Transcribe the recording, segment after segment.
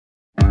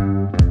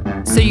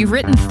So you've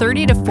written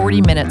 30 to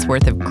 40 minutes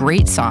worth of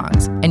great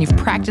songs, and you've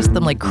practiced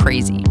them like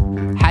crazy.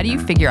 How do you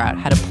figure out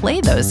how to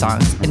play those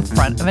songs in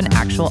front of an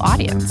actual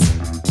audience?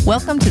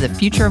 Welcome to the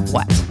Future of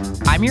What?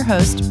 I'm your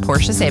host,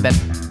 Portia Sabin,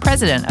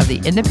 president of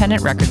the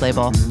independent record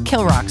label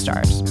Kill Rock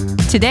Stars.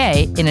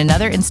 Today, in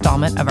another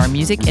installment of our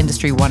Music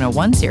Industry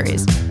 101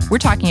 series, we're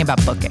talking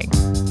about booking.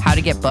 How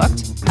to get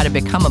booked, how to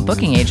become a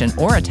booking agent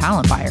or a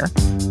talent buyer,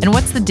 and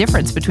what's the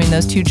difference between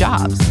those two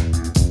jobs.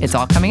 It's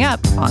all coming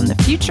up on The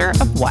Future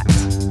of What?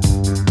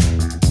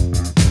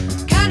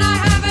 Can I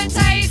have a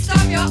taste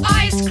of your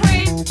ice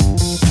cream?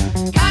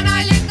 Can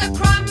I lick the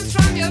crumbs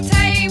from your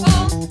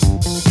table?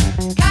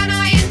 Can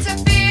I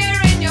interfere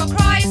in your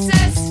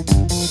crisis?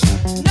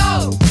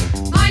 No,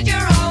 mind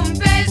your own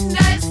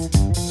business.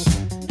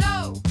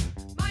 No,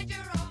 mind your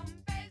own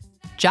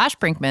business. Josh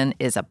Brinkman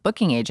is a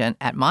booking agent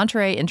at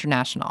Monterey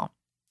International.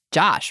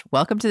 Josh,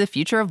 welcome to The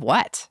Future of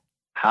What?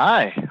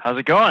 Hi, how's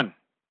it going?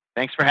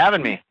 Thanks for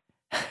having me.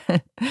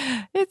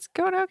 It's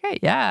going okay.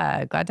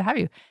 Yeah, glad to have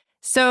you.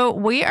 So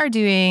we are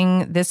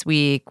doing this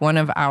week one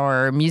of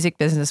our Music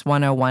Business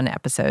 101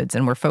 episodes,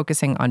 and we're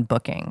focusing on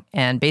booking.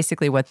 And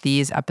basically what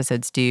these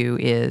episodes do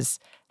is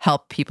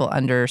help people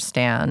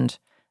understand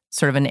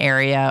sort of an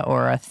area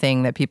or a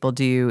thing that people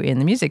do in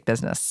the music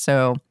business.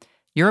 So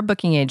you're a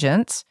booking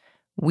agent.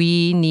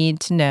 We need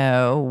to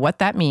know what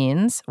that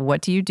means.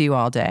 What do you do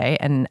all day?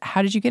 And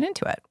how did you get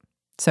into it?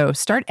 So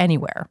start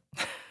anywhere.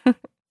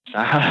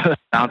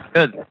 Sounds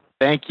good.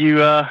 Thank you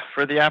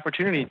for the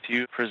opportunity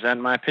to present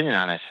my opinion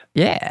on it.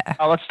 Yeah.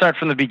 Let's start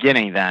from the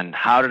beginning then.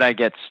 How did I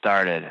get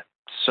started?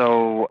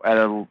 So at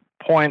a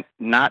point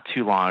not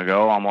too long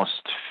ago,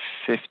 almost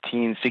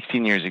 15,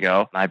 16 years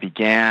ago, I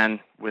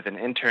began with an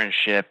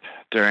internship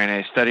during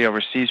a study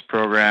overseas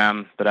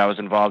program that I was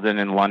involved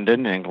in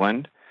London,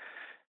 England,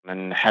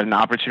 and had an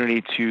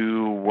opportunity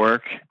to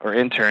work or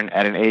intern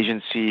at an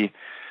agency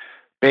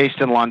based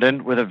in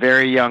London with a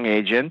very young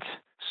agent.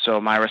 So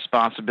my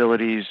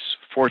responsibilities,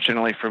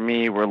 fortunately for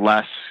me, were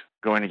less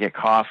going to get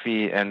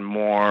coffee and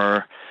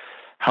more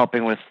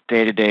helping with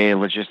day-to-day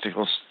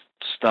logistical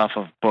stuff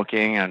of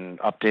booking and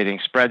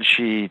updating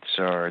spreadsheets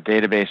or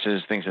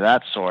databases, things of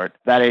that sort.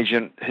 That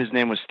agent, his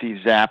name was Steve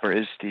Zapp, or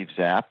is Steve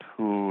Zapp,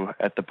 who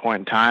at the point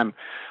in time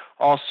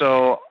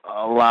also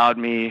allowed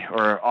me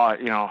or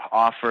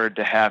offered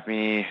to have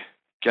me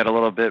get a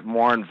little bit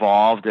more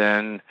involved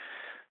and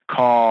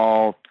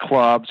call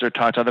clubs or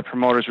talk to other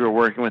promoters we were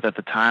working with at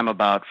the time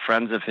about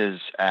friends of his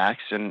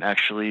acts and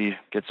actually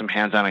get some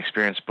hands-on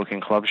experience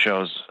booking club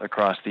shows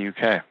across the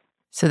UK.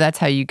 So that's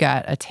how you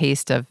got a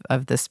taste of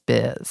this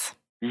biz.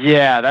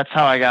 Yeah, that's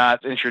how I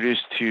got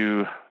introduced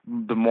to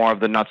the more of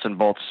the nuts and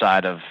bolts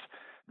side of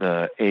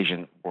the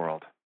agent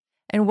world.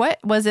 And what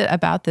was it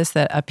about this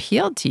that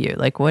appealed to you?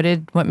 Like,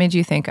 what made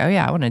you think, oh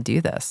yeah, I want to do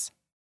this?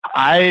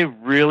 I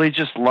really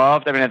just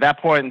loved, at that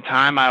point in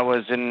time, I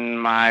was in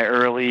my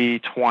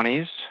early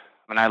 20s,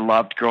 and I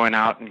loved going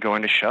out and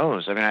going to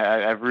shows.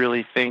 I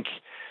really think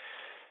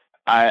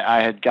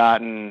I had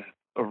gotten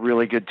a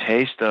really good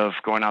taste of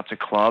going out to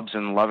clubs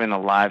and loving the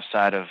live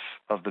side of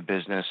the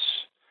business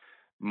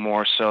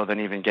more so than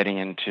even getting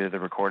into the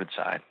recorded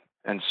side.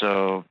 And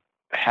so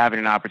having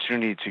an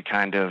opportunity to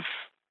kind of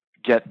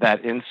get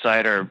that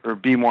insight or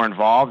be more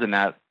involved in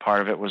that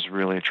part of it was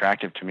really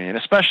attractive to me. And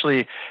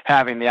especially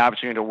having the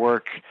opportunity to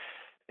work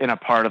in a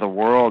part of the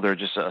world or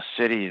just a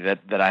city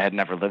that I had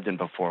never lived in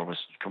before was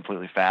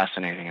completely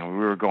fascinating. And we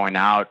were going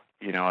out,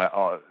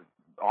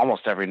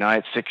 almost every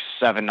night,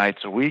 6-7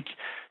 nights a week,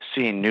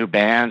 seeing new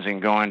bands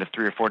and going to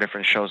 3 or 4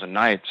 different shows a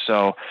night.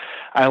 So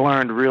I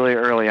learned really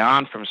early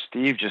on from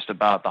Steve just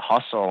about the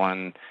hustle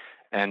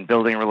and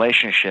building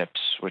relationships,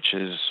 which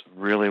is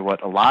really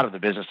what a lot of the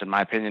business, in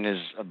my opinion,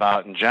 is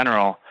about in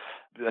general,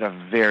 at a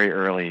very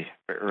early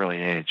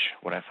age,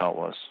 what I felt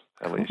was,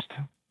 at least.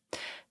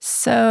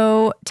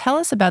 So tell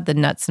us about the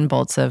nuts and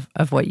bolts of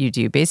what you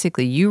do.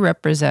 Basically, you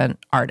represent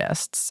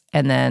artists,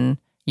 and then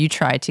you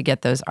try to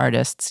get those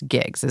artists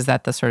gigs. Is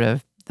that the sort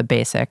of the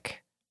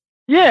basic?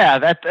 Yeah,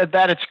 that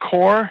at its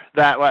core,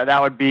 that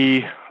would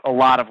be a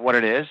lot of what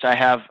it is. I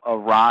have a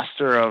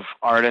roster of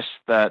artists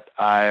that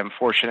I am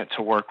fortunate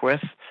to work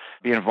with,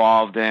 be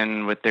involved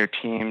with their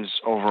teams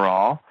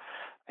overall,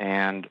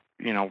 and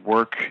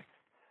work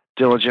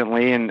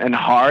diligently and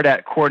hard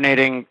at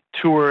coordinating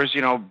tours.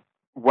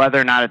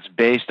 Whether or not it's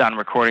based on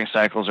recording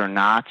cycles or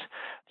not,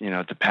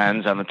 it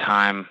depends on the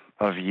time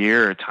of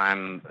year or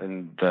time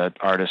in the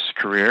artist's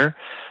career.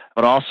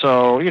 But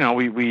also,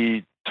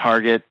 we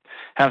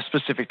have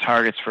specific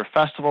targets for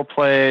festival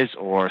plays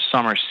or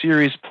summer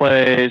series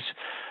plays,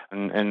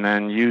 and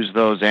then use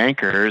those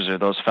anchors or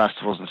those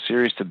festivals and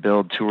series to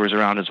build tours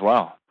around as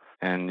well.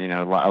 And,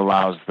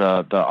 allows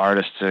the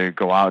artist to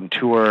go out and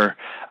tour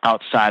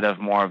outside of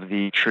more of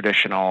the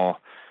traditional,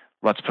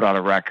 let's put out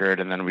a record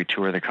and then we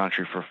tour the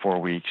country for 4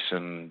 weeks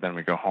and then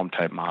we go home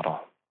type model.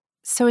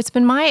 So it's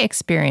been my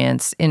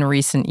experience in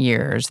recent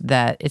years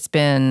that it's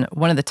been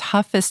one of the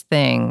toughest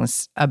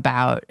things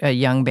about a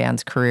young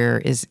band's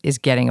career is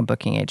getting a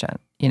booking agent.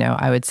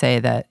 I would say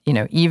that,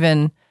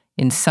 even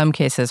in some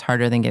cases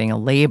harder than getting a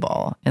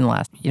label in the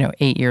last,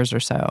 8 years or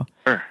so.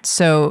 Sure.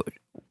 So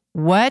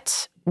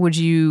what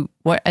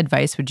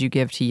advice would you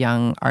give to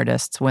young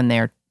artists when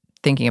they're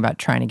thinking about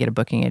trying to get a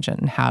booking agent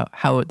and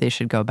how they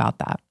should go about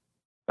that?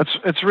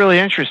 It's really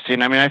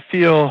interesting. I mean, I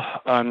feel,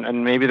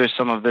 and maybe there's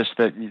some of this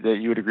that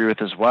you would agree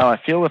with as well. I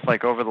feel with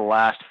like over the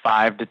last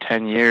 5 to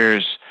 10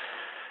 years,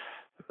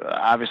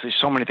 obviously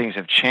so many things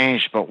have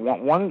changed. But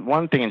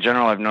one thing in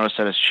general I've noticed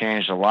that has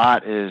changed a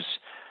lot is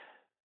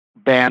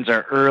bands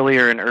are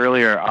earlier and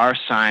earlier are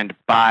signed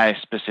by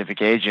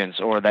specific agents,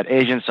 or that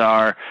agents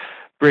are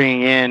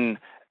bringing in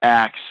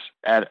acts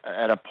at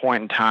a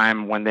point in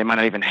time when they might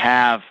not even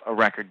have a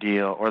record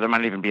deal, or there might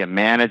not even be a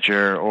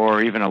manager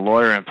or even a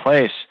lawyer in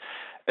place.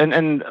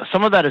 And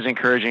some of that is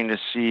encouraging to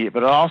see,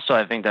 but also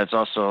I think that's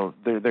also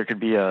there could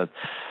be a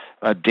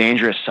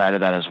dangerous side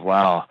of that as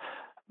well.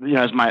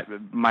 As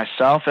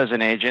myself as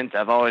an agent,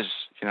 I've always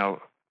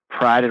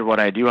prided what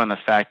I do on the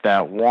fact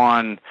that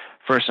one,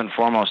 first and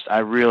foremost, I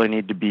really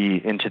need to be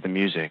into the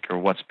music or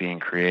what's being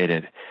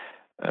created.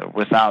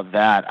 Without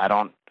that, I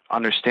don't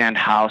understand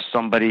how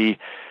somebody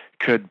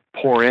could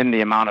pour in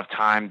the amount of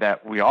time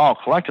that we all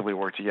collectively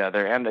work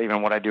together, and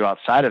even what I do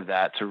outside of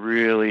that, to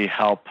really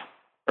help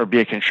or be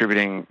a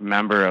contributing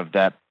member of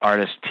that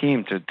artist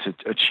team to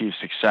achieve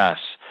success.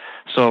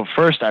 So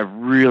first, I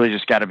really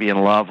just got to be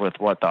in love with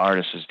what the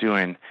artist is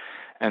doing.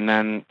 And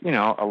then,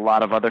 a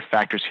lot of other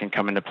factors can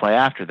come into play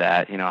after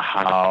that.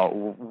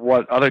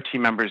 What other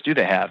team members do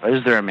they have?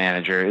 Is there a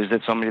manager? Is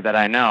it somebody that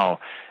I know?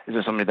 Is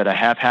it somebody that I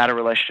have had a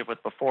relationship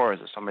with before?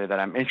 Is it somebody that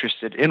I'm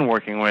interested in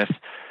working with,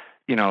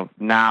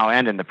 now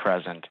and in the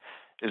present?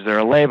 Is there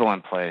a label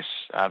in place?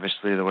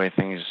 Obviously, the way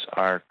things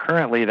are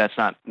currently, that's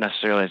not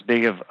necessarily as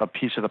big of a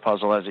piece of the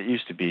puzzle as it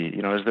used to be.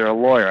 Is there a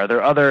lawyer? Are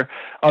there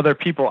other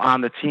people on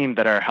the team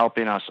that are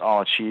helping us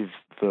all achieve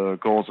the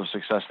goals of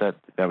success that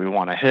we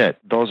want to hit?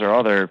 Those are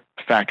other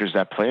factors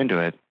that play into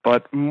it.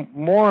 But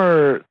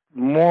more,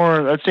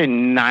 let's say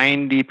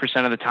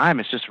 90% of the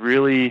time, it's just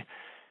really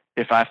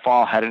if I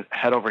fall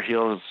head over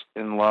heels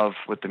in love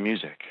with the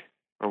music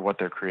or what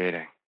they're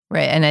creating.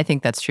 Right. And I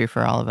think that's true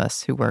for all of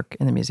us who work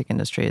in the music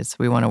industry. Is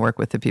we want to work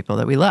with the people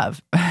that we love.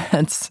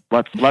 Let's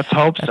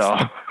hope so.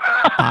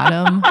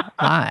 Bottom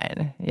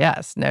line.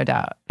 Yes, no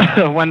doubt.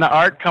 When the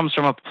art comes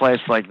from a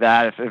place like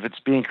that, if it's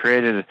being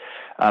created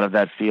out of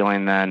that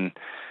feeling, then,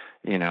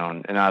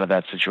 and out of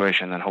that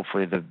situation, then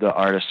hopefully the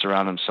artists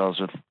surround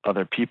themselves with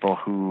other people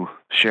who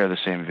share the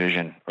same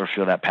vision or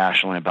feel that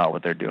passionately about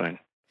what they're doing.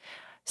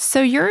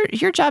 So your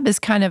job is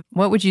kind of,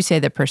 what would you say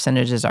the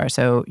percentages are?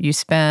 So you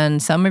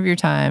spend some of your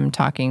time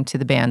talking to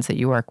the bands that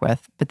you work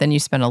with, but then you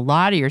spend a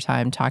lot of your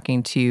time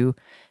talking to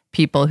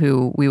people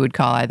who we would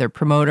call either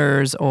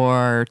promoters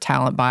or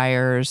talent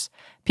buyers,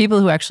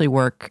 people who actually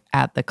work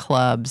at the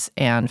clubs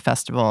and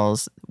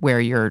festivals where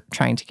you're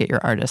trying to get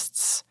your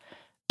artists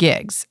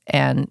gigs.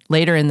 And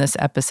later in this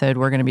episode,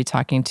 we're going to be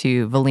talking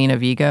to Velena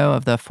Vego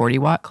of the 40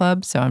 Watt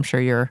Club. So I'm sure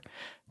you're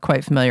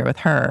quite familiar with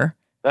her.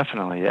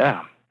 Definitely,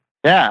 yeah.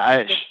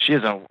 Yeah, she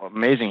has an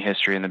amazing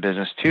history in the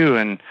business too,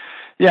 and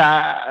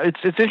yeah, it's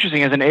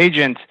interesting. As an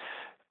agent,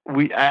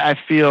 I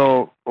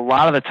feel a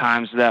lot of the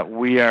times that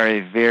we are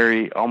a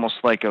very almost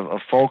like a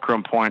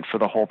fulcrum point for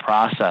the whole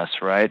process.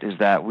 Right? Is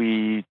that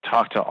we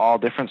talk to all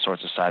different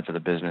sorts of sides of the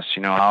business.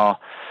 I'll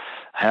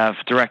have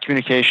direct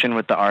communication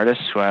with the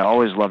artists, who I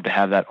always love to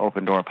have that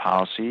open door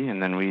policy,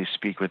 and then we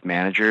speak with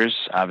managers,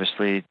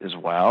 obviously as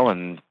well,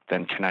 and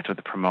then connect with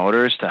the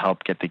promoters to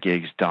help get the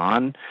gigs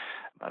done.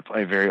 I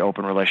play very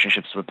open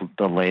relationships with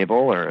the label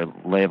or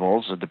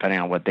labels, depending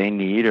on what they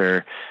need,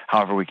 or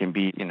however we can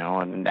be,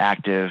 an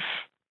active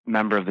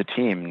member of the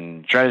team,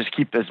 and try to just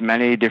keep as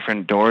many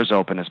different doors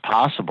open as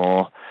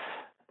possible.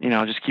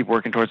 Just keep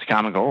working towards the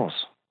common goals.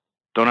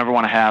 Don't ever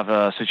want to have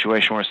a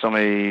situation where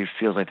somebody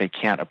feels like they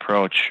can't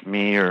approach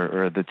me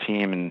or the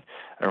team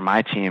or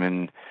my team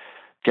and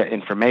get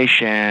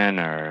information,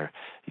 or,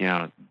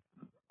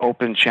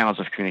 open channels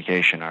of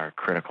communication are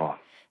critical.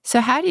 So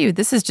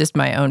this is just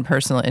my own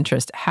personal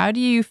interest, how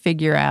do you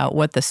figure out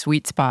what the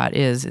sweet spot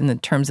is in the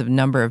terms of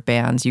number of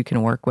bands you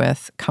can work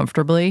with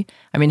comfortably?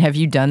 I mean, have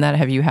you done that?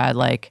 Have you had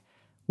like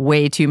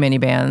way too many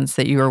bands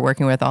that you were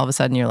working with, all of a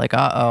sudden you're like,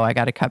 I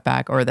got to cut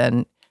back? Or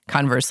then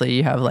conversely,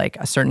 you have like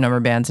a certain number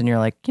of bands and you're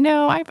like,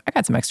 I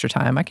got some extra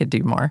time, I could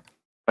do more.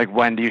 Like,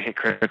 when do you hit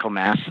critical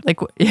mass? Like,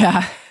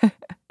 yeah.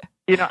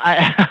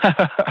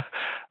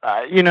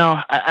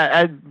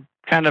 I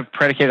kind of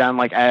predicated on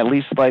like I at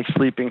least like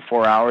sleeping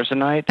 4 hours a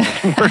night.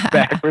 Work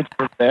backwards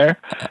from there.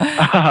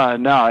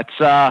 No, it's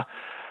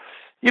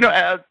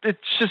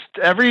it's just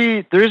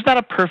there's not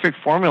a perfect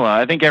formula.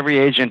 I think every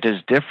agent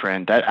is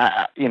different.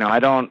 I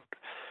don't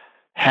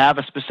have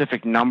a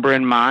specific number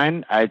in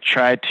mind. I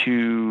try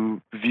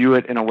to view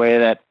it in a way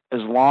that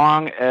as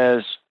long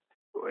as,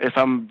 if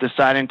I'm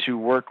deciding to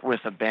work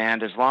with a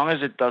band, as long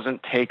as it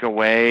doesn't take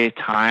away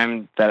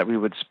time that we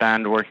would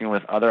spend working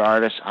with other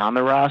artists on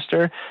the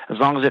roster, as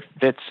long as it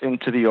fits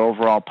into the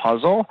overall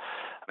puzzle,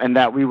 and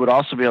that we would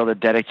also be able to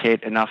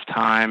dedicate enough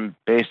time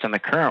based on the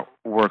current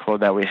workload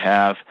that we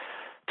have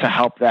to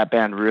help that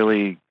band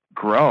really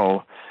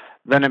grow,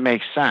 then it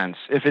makes sense.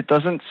 If it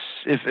doesn't,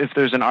 if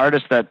there's an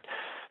artist that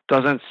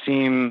doesn't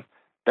seem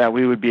that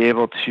we would be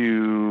able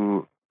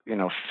to,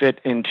 fit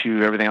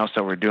into everything else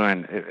that we're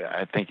doing,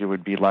 I think it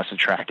would be less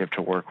attractive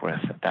to work with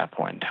at that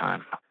point in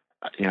time.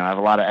 I have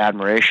a lot of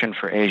admiration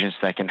for agents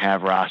that can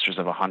have rosters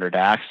of 100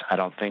 acts. I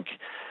don't think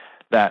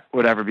that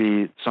would ever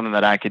be something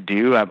that I could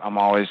do. I'm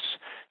always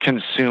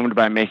consumed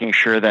by making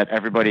sure that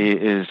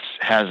everybody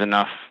has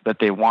enough that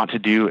they want to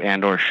do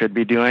and or should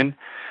be doing.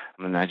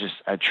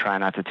 I try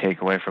not to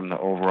take away from the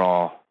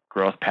overall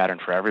growth pattern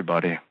for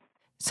everybody.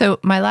 So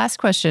my last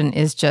question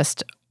is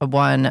just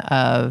one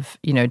of,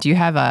 do you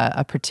have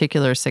a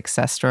particular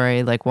success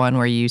story, like one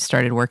where you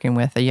started working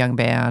with a young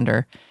band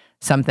or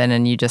something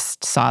and you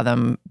just saw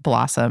them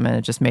blossom and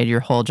it just made your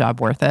whole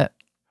job worth it?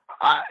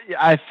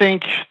 I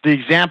think the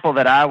example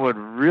that I would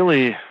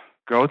really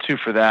go to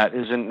for that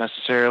isn't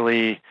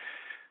necessarily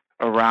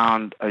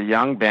around a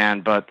young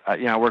band, but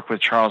I worked with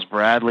Charles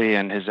Bradley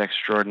and his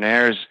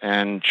Extraordinaires,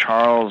 and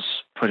Charles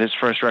put his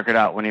first record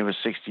out when he was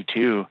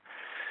 62,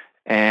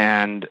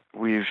 and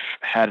we've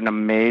had an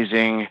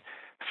amazing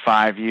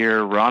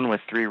 5-year run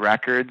with 3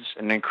 records,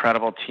 an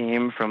incredible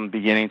team from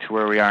beginning to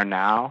where we are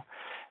now,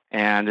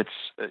 and it's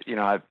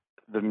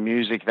the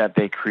music that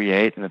they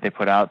create and that they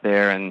put out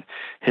there, and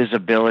his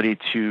ability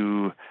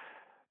to,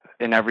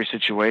 in every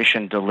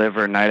situation,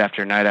 deliver night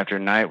after night after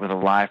night with a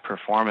live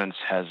performance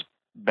has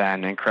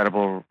been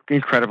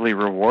incredibly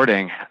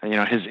rewarding.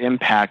 His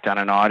impact on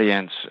an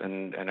audience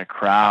and a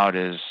crowd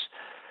is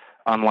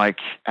unlike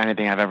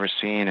anything I've ever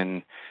seen.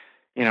 And,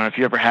 if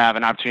you ever have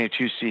an opportunity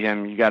to see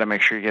him, you got to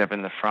make sure you get up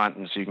in the front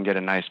and so you can get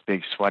a nice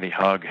big sweaty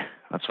hug.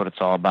 That's what it's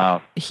all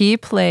about. He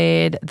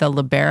played the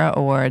Libera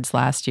Awards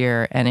last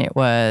year and it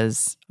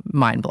was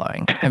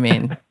mind-blowing. I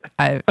mean,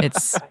 it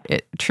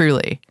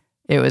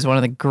was one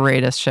of the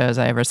greatest shows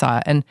I ever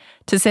saw. And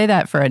to say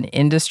that for an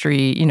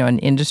industry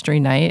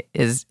night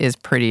is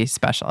pretty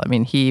special. I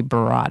mean, he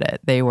brought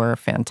it. They were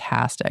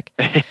fantastic.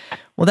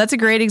 Well, that's a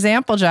great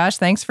example, Josh.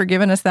 Thanks for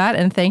giving us that.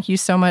 And thank you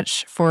so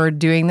much for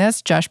doing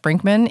this. Josh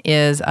Brinkman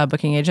is a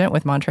booking agent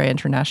with Monterey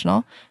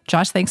International.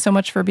 Josh, thanks so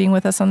much for being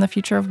with us on The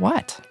Future of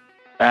What?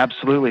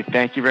 Absolutely.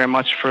 Thank you very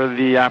much for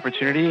the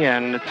opportunity.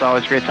 And it's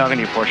always great talking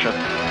to you, Portia.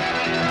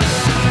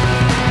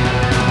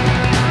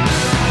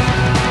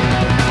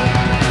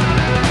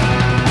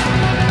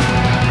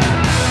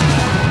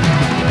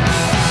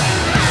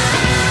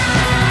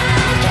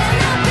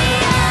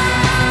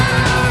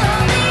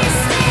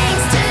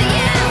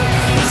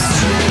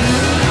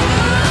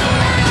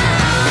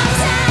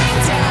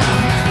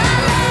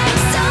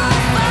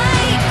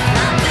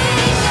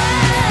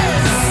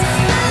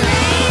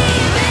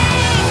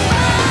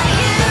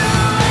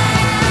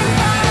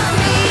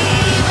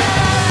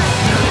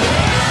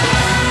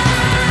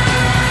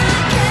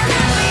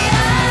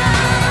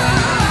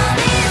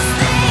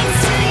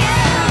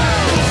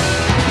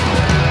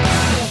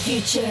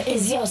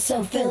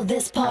 So fill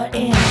this part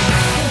in.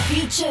 The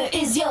future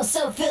is yours,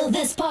 so fill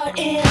this part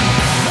in.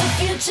 The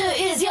future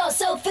is yours,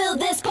 so fill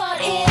this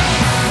part in.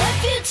 The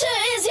future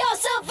is yours,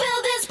 so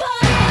fill this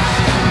part in.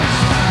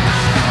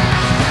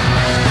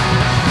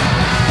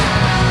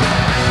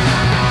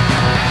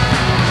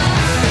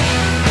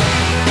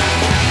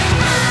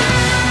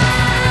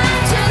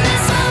 Turn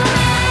this moment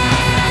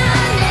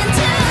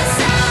into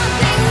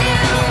something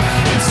new.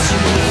 It's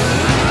true.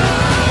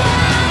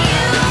 Are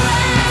you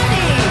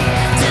ready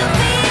to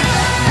feel?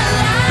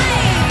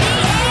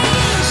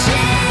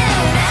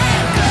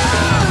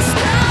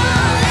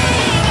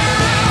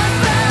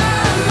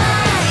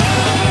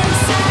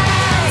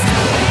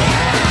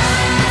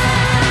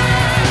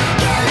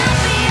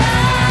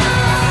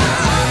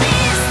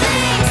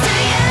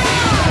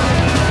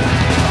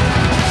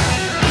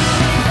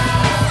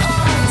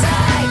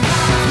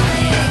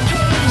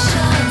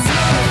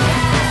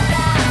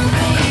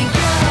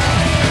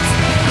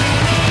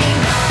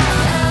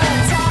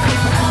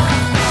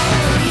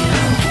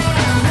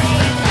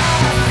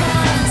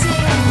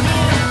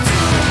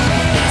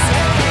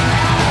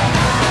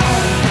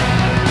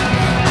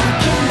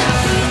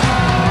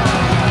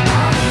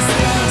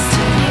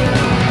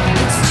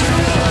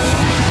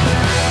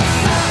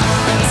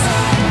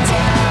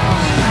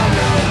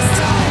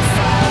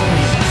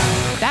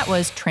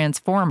 Was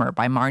Transformer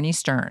by Marnie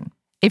Stern.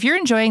 If you're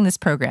enjoying this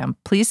program,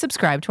 please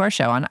subscribe to our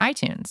show on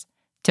iTunes.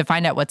 To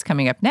find out what's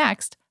coming up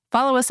next,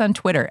 follow us on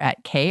Twitter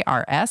at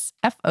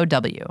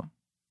KRSFOW.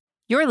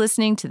 You're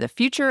listening to The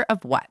Future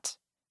of What?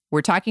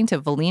 We're talking to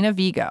Velena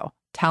Vego,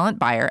 talent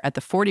buyer at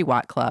the 40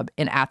 Watt Club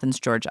in Athens,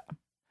 Georgia.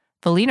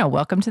 Velena,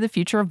 welcome to The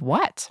Future of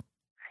What?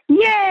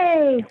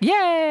 Yay!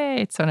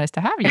 Yay! It's so nice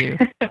to have you.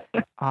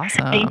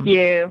 Awesome. Thank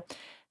you.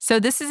 So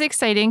this is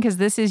exciting because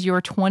this is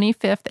your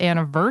 25th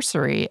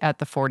anniversary at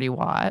the 40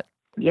 Watt.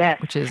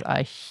 Yes. Which is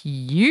a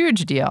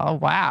huge deal.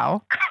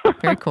 Wow.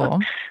 Very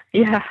cool.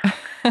 Yeah.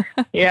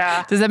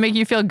 Yeah. Does that make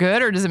you feel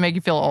good or does it make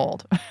you feel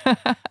old?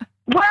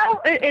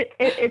 Well,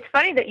 it's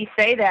funny that you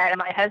say that. And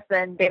my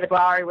husband, David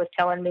Lowery, was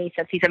telling me,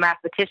 since he's a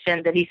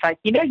mathematician, that he's like,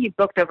 you've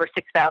booked over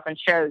 6,000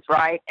 shows,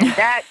 right? And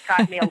that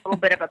got me a little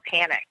bit of a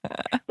panic,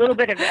 a little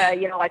bit of,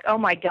 like, oh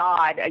my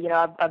God,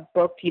 I've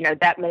booked,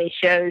 that many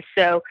shows.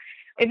 So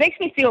it makes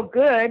me feel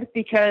good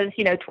because,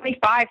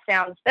 25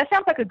 sounds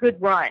like a good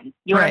run.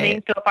 You know what I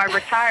mean? So if I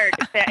retired,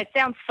 it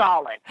sounds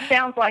solid.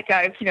 Sounds like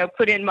I've,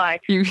 put in my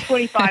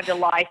 25 to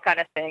life kind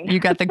of thing. You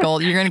got the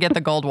gold. You're going to get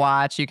the gold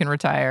watch. You can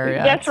retire.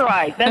 Yeah. That's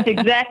right. That's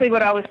exactly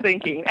what I was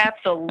thinking.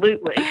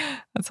 Absolutely.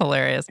 That's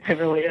hilarious. It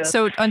really is.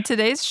 So on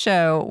today's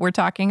show, we're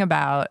talking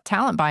about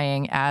talent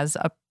buying as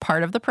a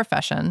part of the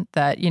profession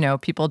that,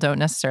 people don't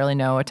necessarily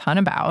know a ton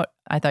about.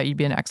 I thought you'd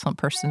be an excellent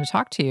person to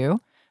talk to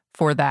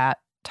for that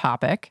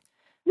topic.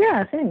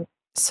 Yeah, thanks.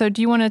 So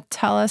do you want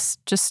to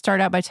just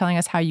start out by telling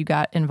us how you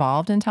got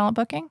involved in talent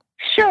booking?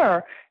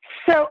 Sure.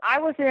 So I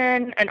was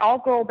in an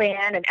all-girl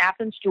band in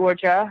Athens,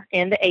 Georgia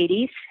in the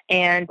 80s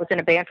and was in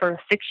a band for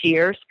 6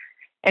 years.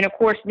 And of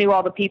course, knew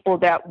all the people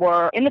that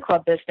were in the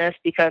club business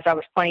because I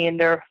was playing in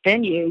their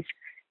venues.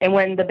 And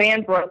when the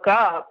band broke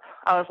up,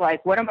 I was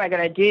like, what am I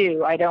going to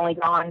do? I'd only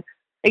gone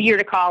a year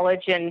to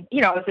college and,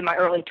 I was in my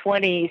early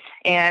 20s.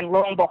 And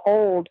lo and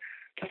behold,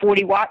 the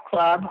 40 Watt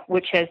Club,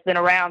 which has been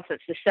around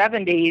since the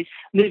 70s,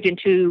 moved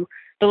into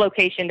the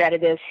location that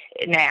it is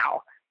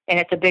now. And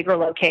it's a bigger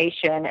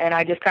location. And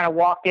I just kind of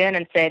walked in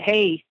and said,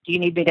 hey, do you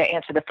need me to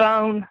answer the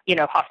phone?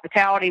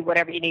 Hospitality,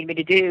 whatever you need me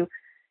to do.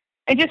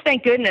 And just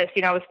thank goodness,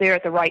 I was there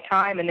at the right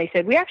time. And they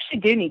said, we actually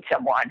do need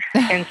someone.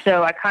 And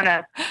so I kind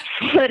of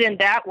slid in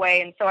that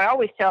way. And so I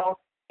always tell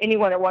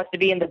anyone that wants to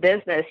be in the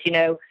business,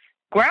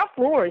 ground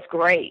floor is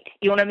great.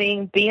 You know what I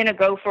mean? Being a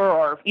gopher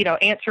or,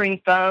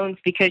 answering phones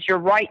because you're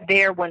right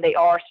there when they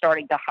are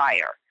starting to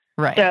hire.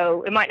 Right.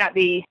 So it might not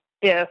be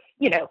the,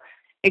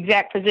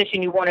 exact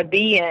position you want to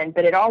be in,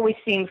 but it always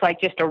seems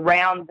like just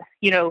around,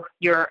 your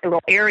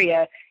little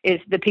area is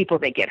the people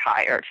that get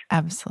hired.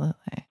 Absolutely.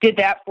 Did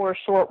that for a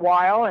short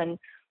while and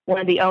one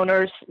of the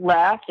owners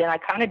left and I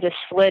kind of just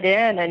slid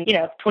in and,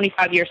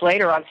 25 years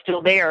later, I'm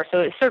still there. So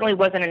it certainly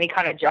wasn't any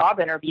kind of job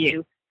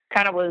interview.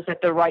 Kind of was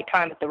at the right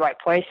time at the right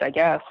place, I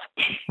guess.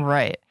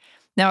 Right.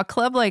 Now, a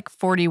club like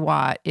 40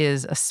 Watt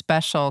is a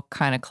special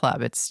kind of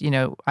club. It's,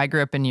 I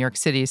grew up in New York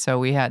City, so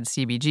we had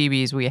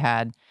CBGBs, we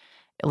had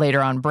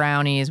later on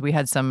Brownies, we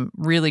had some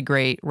really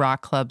great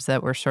rock clubs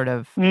that were sort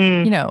of,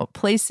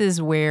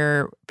 places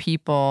where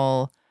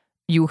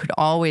you could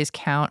always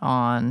count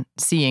on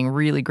seeing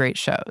really great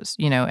shows,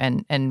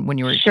 and when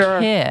you were a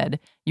kid,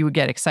 you would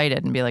get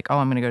excited and be like, oh,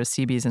 I'm going to go to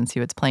CB's and see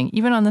what's playing.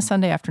 Even on the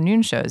Sunday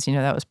afternoon shows,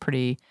 that was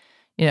pretty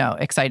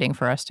exciting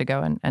for us to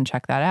go and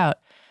check that out.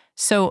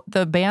 So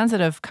the bands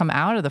that have come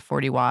out of the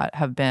 40 Watt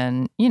have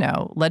been,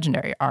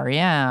 legendary.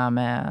 REM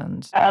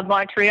and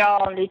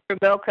Montreal, Eastern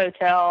Milk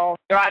Hotel,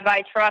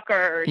 Drive-By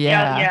Truckers.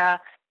 Yeah.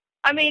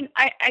 I mean,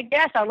 I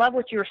guess I love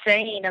what you were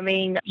saying. I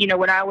mean,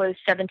 when I was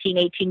 17,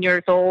 18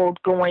 years old,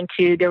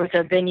 there was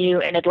a venue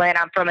in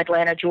Atlanta. I'm from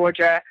Atlanta,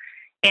 Georgia.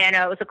 And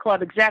it was a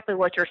club, exactly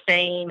what you're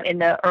saying, in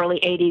the early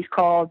 80s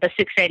called the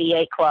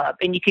 688 Club.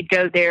 And you could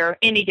go there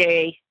any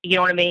day, you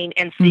know what I mean,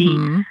 and see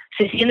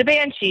Sissy and the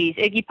Banshees,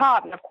 Iggy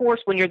Pop. And, of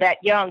course, when you're that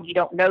young, you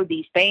don't know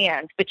these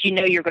bands, but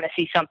you're going to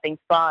see something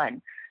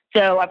fun.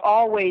 So I've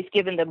always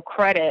given them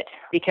credit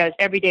because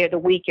every day of the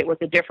week it was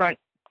a different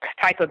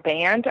type of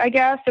band, I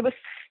guess. It was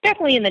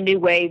definitely in the new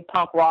wave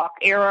punk rock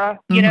era,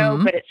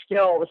 but it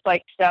still was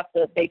like stuff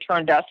that they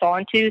turned us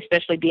on to,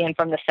 especially being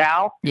from the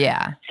South.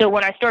 Yeah. So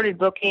when I started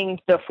booking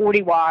the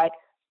 40 Watt,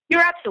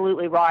 you're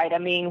absolutely right. I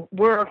mean,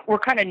 we're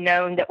kind of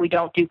known that we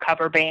don't do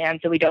cover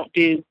bands and we don't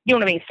do,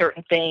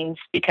 certain things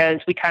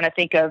because we kind of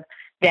think of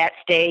that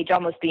stage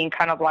almost being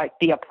kind of like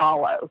the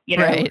Apollo,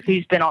 right.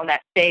 Who's been on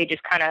that stage is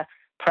kind of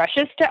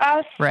precious to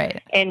us.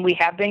 Right. And we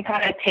have been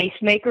kind of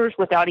tastemakers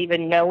without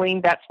even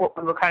knowing that's what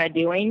we were kind of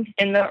doing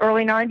in the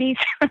early 90s.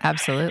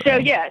 Absolutely. So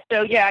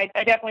I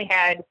definitely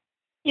had,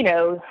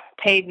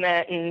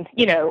 Pavement and,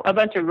 a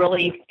bunch of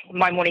really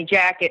My Morning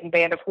Jacket and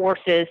Band of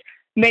Horses,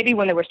 maybe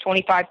when there was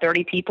 25,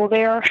 30 people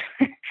there.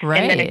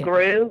 Right. And then it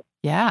grew.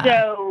 Yeah.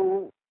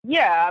 So,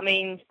 I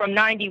mean, from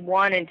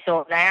 91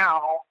 until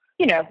now,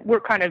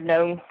 we're kind of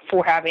known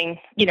for having,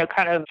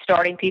 kind of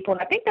starting people.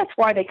 And I think that's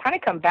why they kind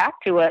of come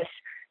back to us.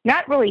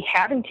 Not really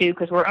having to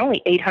because we're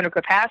only 800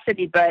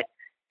 capacity, but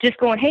just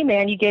going, hey,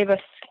 man, you gave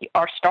us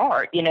our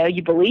start.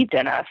 You believed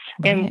in us.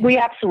 Right. And we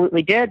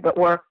absolutely did, but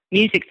we're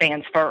music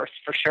fans first,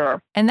 for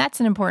sure. And that's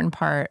an important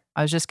part.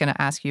 I was just going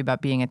to ask you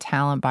about being a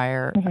talent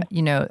buyer.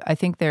 Mm-hmm. I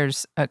think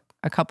there's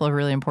a couple of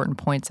really important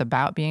points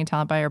about being a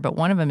talent buyer, but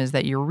one of them is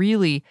that you're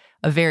really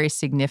a very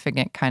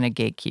significant kind of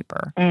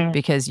gatekeeper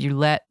because you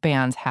let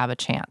bands have a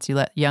chance. You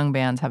let young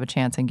bands have a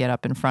chance and get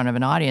up in front of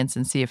an audience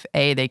and see if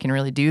A, they can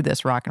really do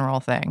this rock and roll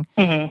thing,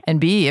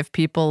 and B, if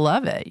people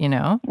love it,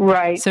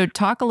 Right. So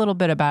talk a little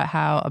bit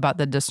about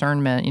the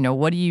discernment,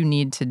 what do you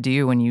need to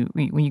do when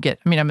you get,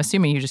 I'm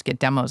assuming you just get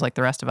demos like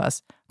the rest of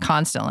us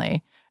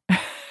constantly.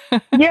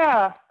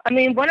 Yeah. I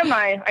mean, one of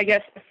my, I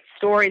guess,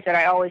 stories that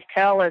I always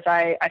tell is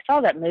I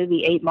saw that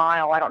movie 8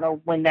 Mile. I don't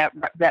know when that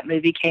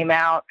movie came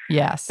out.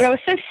 Yes. But I was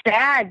so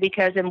sad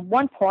because in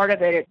one part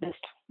of it, this,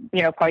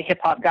 probably hip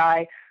hop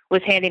guy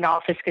was handing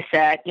off his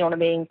cassette, you know what I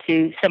mean,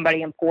 to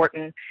somebody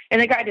important.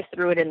 And the guy just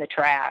threw it in the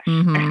trash.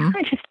 Mm-hmm.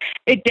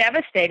 It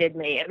devastated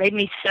me. It made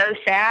me so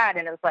sad.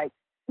 And it was like,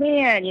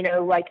 man,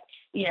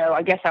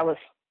 I guess I was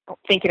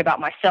thinking about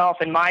myself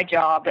and my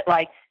job. But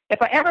like, if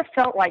I ever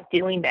felt like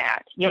doing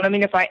that, you know what I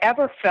mean? If I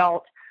ever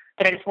felt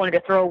that I just wanted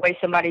to throw away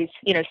somebody's,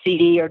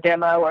 CD or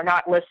demo or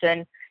not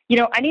listen,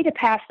 I need to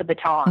pass the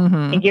baton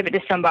Mm-hmm. and give it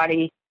to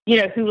somebody,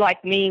 who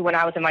like me when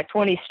I was in my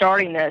 20s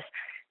starting this.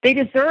 They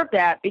deserve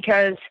that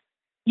because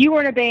you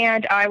were in a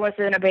band, I was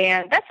in a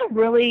band. That's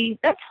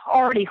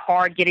already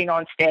hard getting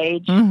on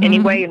stage Mm-hmm.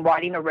 anyway and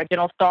writing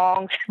original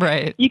songs.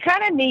 Right. You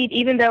kind of need,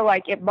 even though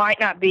like it might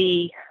not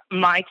be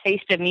my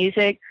taste of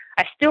music,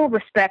 I still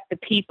respect the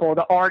people,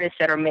 the artists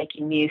that are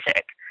making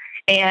music.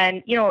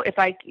 And, if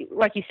like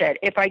you said,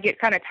 if I get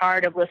kind of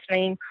tired of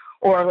listening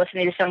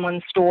to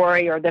someone's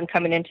story or them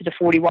coming into the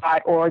 40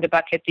 Watt or the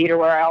Buckhead Theater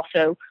where I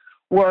also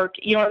work,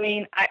 you know what I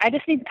mean? I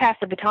just need to pass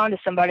the baton to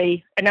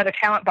somebody, another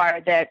talent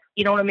buyer that,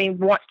 you know what I mean,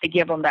 wants to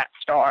give them that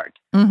start.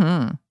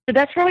 Mm-hmm. So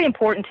that's really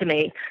important to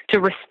me, to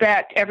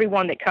respect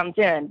everyone that comes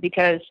in,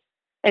 because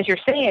as you're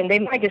saying, they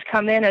might just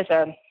come in as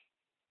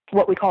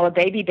what we call a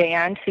baby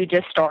band who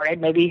just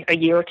started, maybe a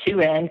year or two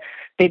in.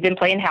 They've been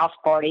playing house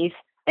parties.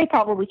 They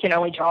probably can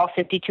only draw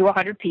 50 to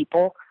 100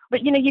 people,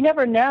 but you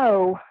never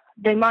know.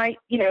 They might,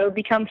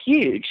 become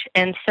huge.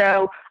 And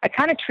so I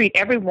kind of treat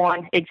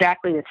everyone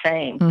exactly the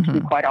same, to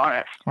be quite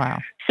honest. Wow.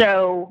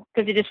 So,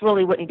 because it just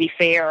really wouldn't be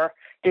fair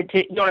to,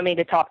 you know what I mean,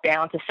 to talk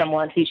down to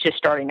someone who's just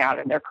starting out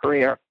in their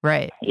career.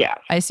 Right. Yeah.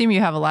 I assume you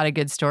have a lot of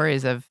good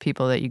stories of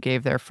people that you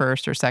gave their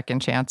first or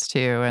second chance to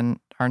and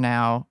are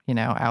now,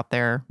 out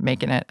there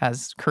making it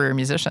as career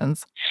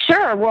musicians.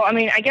 Sure. Well, I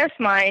mean, I guess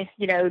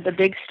the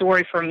big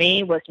story for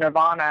me was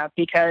Nirvana,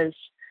 because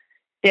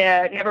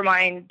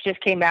Nevermind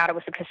just came out. It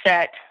was a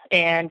cassette,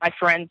 and my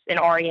friends in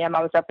REM,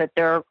 I was up at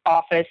their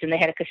office, and they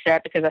had a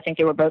cassette because I think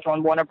they were both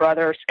on Warner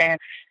Brothers. And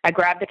I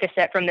grabbed the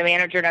cassette from the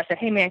manager, and I said,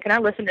 "Hey, man, can I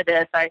listen to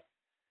this?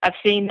 I've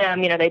seen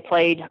them. They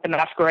played the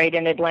Masquerade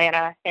in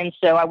Atlanta." And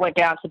so I went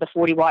down to the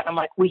 40 Watt, and I'm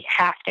like, "We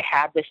have to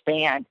have this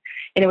band."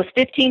 And it was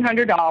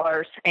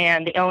 $1,500,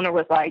 and the owner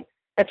was like,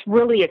 "That's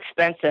really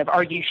expensive.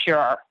 Are you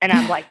sure?" And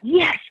I'm like,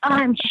 "Yes,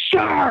 I'm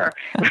sure."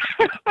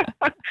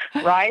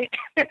 Right?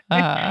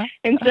 Uh-huh.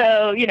 And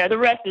so, the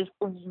rest is,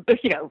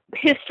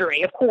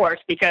 history, of course,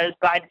 because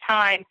by the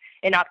time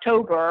in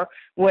October,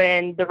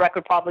 when the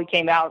record probably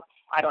came out,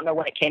 I don't know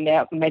when it came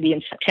out, maybe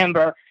in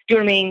September, do you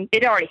know what I mean?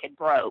 It already had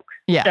broke.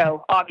 Yeah.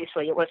 So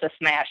obviously it was a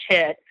smash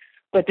hit.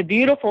 But the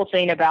beautiful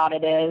thing about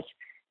it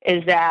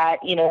is that,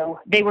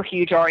 they were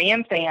huge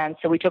REM fans.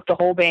 So we took the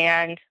whole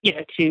band,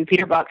 to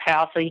Peter Buck's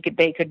house so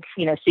they could,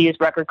 see his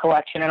record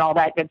collection and all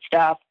that good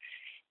stuff.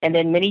 And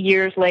then many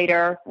years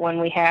later, when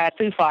we had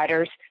Foo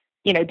Fighters,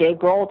 Dave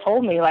Grohl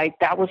told me like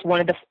that was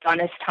one of the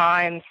funnest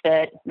times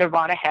that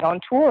Nirvana had on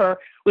tour,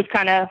 was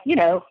kind of,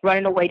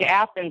 running away to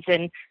Athens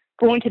and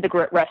going to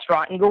the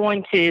restaurant and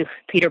going to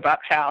Peter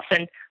Buck's house.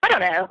 And I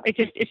don't know,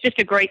 it's just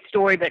a great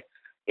story, but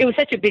it was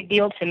such a big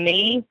deal to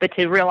me, but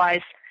to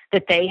realize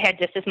that they had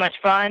just as much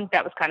fun,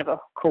 that was kind of a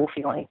cool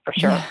feeling for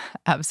sure. Yeah,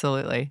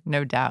 absolutely.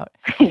 No doubt.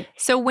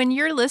 So when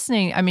you're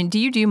listening, I mean, do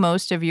you do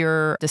most of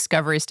your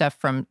discovery stuff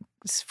from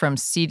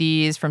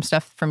CDs,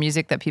 from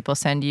music that people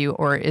send you,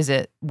 or is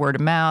it word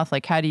of mouth?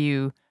 Like, how do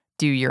you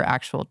do your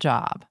actual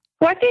job?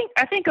 Well,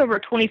 I think over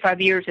 25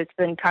 years, it's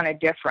been kind of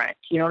different.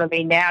 You know what I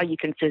mean? Now you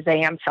can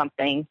Shazam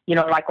something,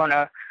 like on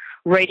a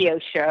radio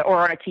show or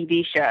on a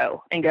TV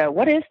show and go,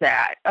 "What is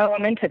that? Oh,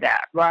 I'm into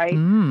that." Right.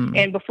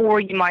 And before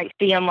you might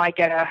see them like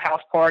at a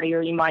house party,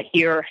 or you might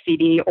hear a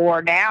CD,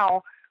 or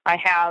now I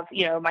have,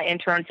 my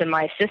interns and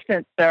my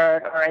assistants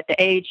are at the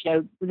age,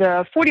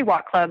 the 40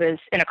 Watt Club is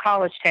in a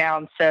college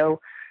town. So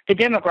the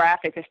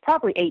demographic is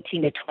probably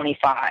 18 to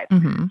 25.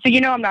 Mm-hmm.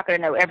 So, I'm not going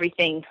to know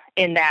everything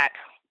in that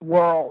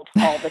world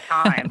all the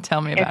time. Tell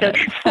me about it.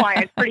 it. That's why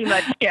I pretty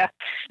much,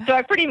 So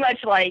I pretty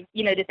much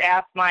just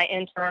ask my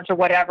interns or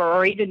whatever,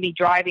 or even be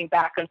driving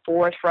back and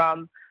forth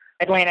from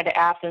Atlanta to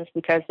Athens,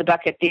 because the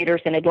Buckhead Theater's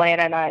in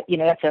Atlanta, and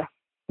that's a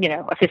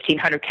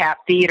 1,500 cap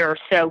theater.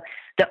 So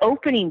the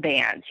opening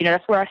bands,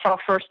 that's where I saw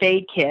First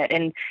Aid Kit.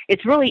 And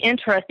it's really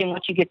interesting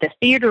once you get to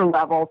theater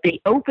level,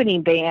 the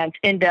opening bands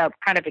end up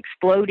kind of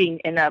exploding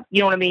in a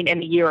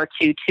year or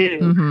two too.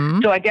 Mm-hmm.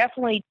 So I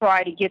definitely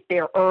try to get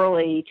there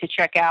early to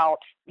check out,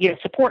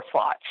 support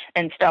slots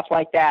and stuff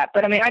like that.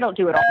 But I mean, I don't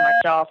do it all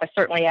myself. I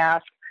certainly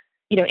ask,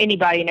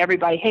 anybody and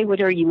everybody, "Hey, what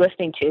are you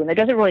listening to?" And it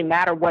doesn't really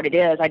matter what it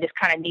is. I just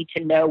kind of need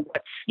to know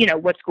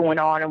what's going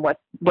on and what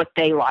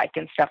they like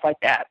and stuff like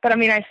that. But I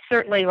mean, I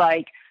certainly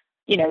like,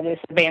 there's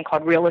a band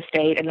called Real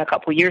Estate, and a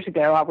couple of years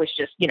ago, I was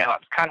just, I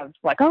was kind of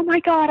like, "Oh my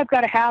God, I've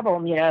got to have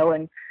them,"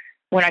 and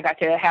when I got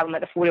to have them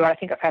at the 40, I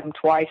think I've had them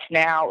twice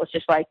now. It was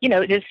just like,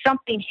 just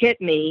something hit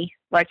me,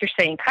 like you're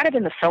saying, kind of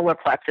in the solar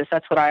plexus.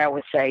 That's what I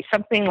always say.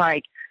 Something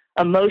like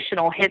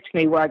emotional hits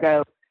me where I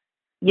go,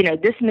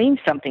 this means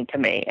something to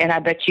me. And I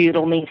bet you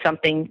it'll mean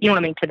something,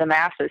 to the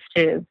masses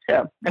too.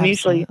 So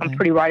I'm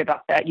pretty right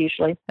about that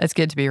usually. That's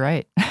good to be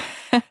right.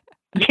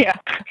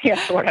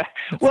 Yeah, sort of.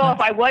 Well, if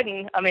I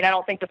wasn't, I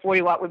don't think the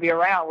 40 watt would be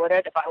around, would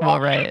it? If I Well,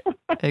 lost? right.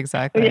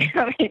 Exactly.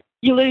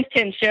 You lose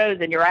 10 shows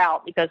and you're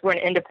out because we're an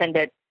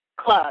independent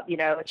club,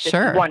 it's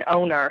just one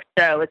owner.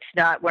 So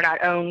we're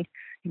not owned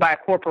by a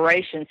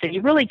corporation. So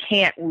you really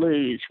can't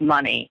lose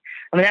money.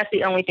 That's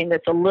the only thing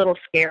that's a little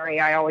scary.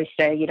 I always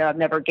say, I've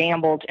never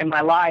gambled in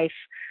my life,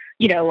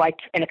 like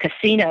in a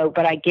casino,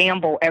 but I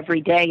gamble every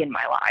day in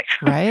my life.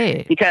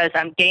 Right. Because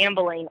I'm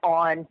gambling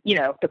on,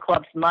 the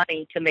club's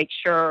money to make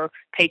sure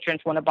patrons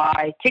want to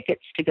buy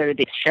tickets to go to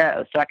these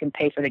shows so I can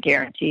pay for the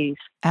guarantees.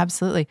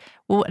 Absolutely.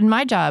 Well, and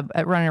my job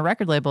at running a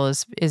record label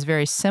is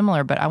very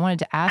similar, but I wanted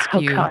to ask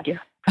you. God, yeah.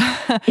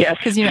 Yes.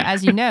 Because,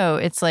 as you know,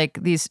 it's like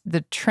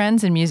the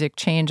trends in music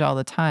change all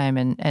the time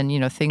and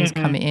things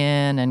come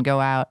in and go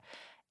out.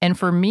 And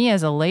for me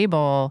as a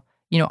label,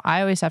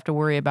 I always have to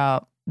worry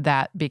about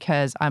that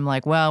because I'm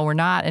like, well, we're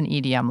not an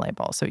EDM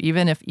label. So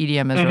even if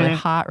EDM is really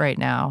hot right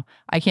now,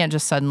 I can't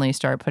just suddenly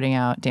start putting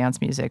out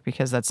dance music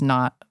because that's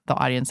not the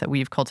audience that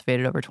we've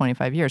cultivated over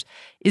 25 years.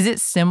 Is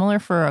it similar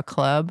for a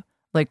club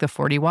like the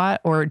 40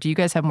 watt, or do you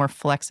guys have more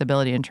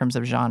flexibility in terms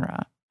of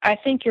genre? I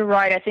think you're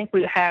right. I think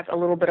we have a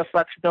little bit of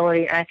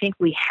flexibility, and I think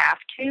we have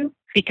to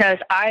because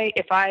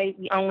if I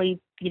only,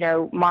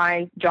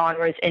 my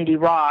genre is indie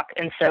rock,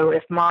 and so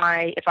if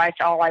that's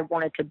all I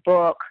wanted to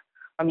book,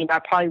 I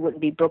probably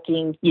wouldn't be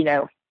booking,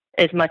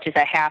 as much as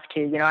I have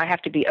to. I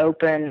have to be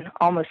open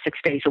almost 6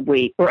 days a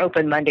week. We're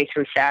open Monday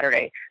through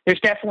Saturday. There's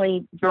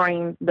definitely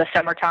during the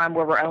summertime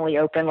where we're only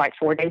open like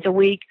 4 days a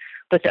week,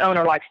 but the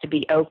owner likes to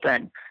be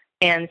open.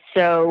 And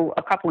so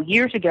a couple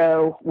years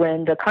ago,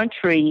 when the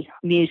country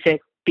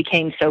music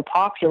became so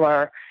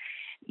popular,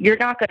 you're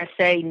not going to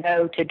say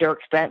no to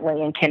Dierks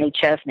Bentley and Kenny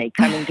Chesney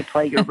coming to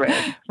play your room.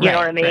 You know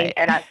what I mean? Right.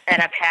 And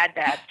I've had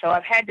that. So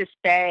I've had to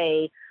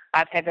say,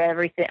 I've had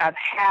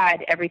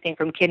everything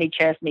from Kenny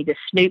Chesney to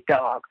Snoop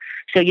Dogg.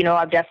 So,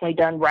 I've definitely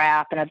done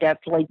rap and I've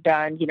definitely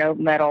done,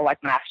 metal like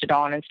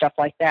Mastodon and stuff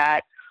like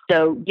that.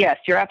 So yes,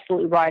 you're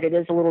absolutely right. It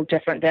is a little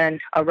different than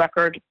a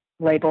record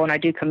label. And I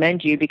do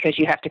commend you because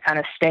you have to kind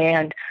of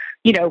stand,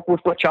 with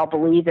what y'all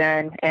believe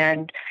in,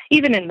 and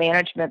even in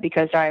management,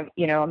 because I'm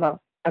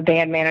a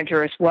band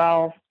manager as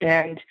well.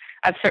 And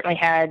I've certainly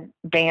had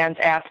bands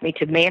ask me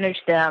to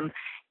manage them.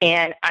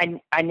 And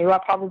I knew I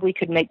probably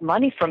could make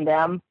money from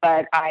them,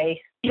 but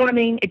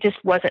it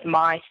just wasn't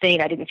my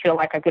thing. I didn't feel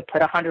like I could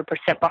put 100%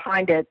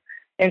 behind it.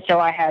 And so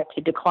I had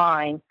to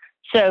decline.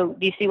 So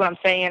do you see what I'm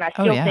saying? I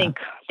still think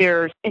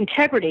there's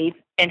integrity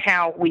in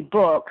how we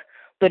book,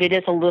 but it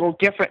is a little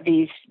different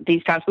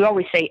these times. We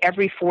always say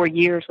every 4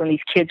 years when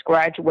these kids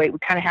graduate, we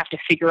kind of have to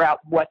figure out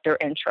what they're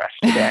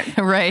interested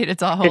in. Right.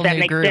 It's a whole Does that new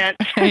make group. sense?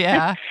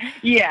 Yeah.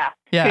 Yeah.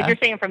 Because you're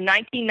saying from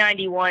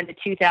 1991 to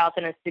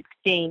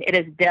 2016, it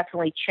has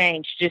definitely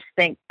changed. Just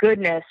thank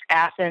goodness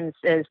Athens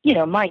is,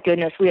 my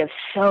goodness, we have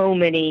so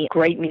many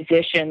great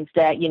musicians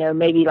that,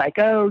 maybe like,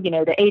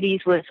 the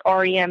 80s was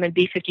REM and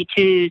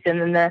B-52s,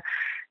 and then the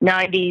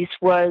 90s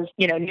was,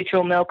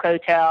 Neutral Milk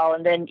Hotel.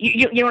 And then,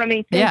 you know what I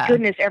mean? Thank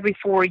goodness every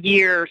 4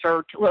 years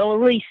or at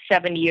least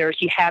 7 years,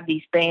 you have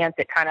these bands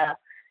that kind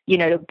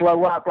of,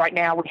 blow up. Right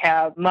now we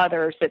have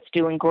Mothers that's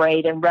doing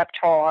great, and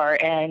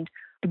Reptar.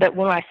 But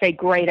when I say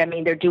great, I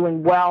mean they're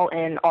doing well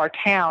in our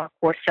town, of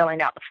course,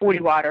 selling out the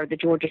 40 watt or the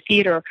Georgia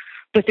Theater,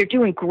 but they're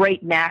doing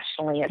great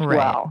nationally as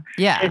well.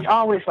 Yeah. It's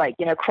always like,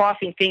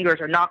 crossing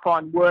fingers or knock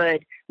on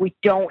wood. We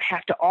don't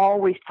have to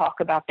always talk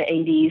about the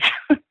 80s.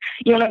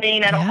 You know what I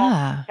mean? I don't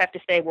always have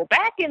to say, well,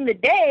 back in the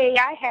day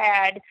I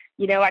had,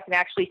 I can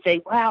actually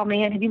say, wow,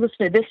 man, have you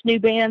listened to this new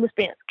band? This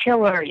band's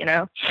killer,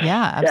 Yeah,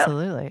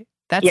 absolutely. So,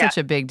 that's such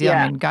a big deal.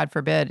 I mean, God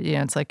forbid,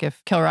 it's like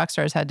if Kill Rock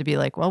Stars had to be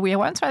like, well, we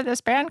once had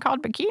this band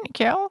called Bikini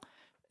Kill.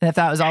 And if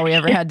that was all we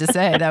ever had to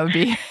say, that would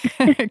be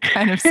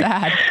kind of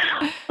sad.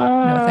 Thank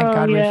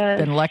God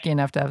we've been lucky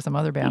enough to have some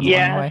other bands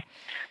along the way.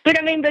 But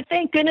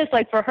thank goodness,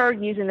 like for her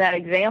using that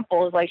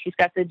example, is like she's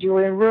got the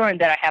Julian Ruin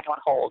that I have on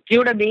hold. Do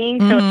you know what I mean?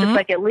 So it's just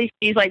like at least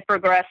she's like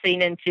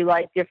progressing into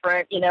like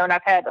different, and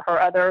I've had her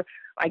other,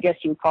 I guess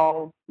you would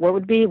call,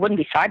 it wouldn't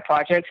be side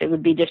projects. It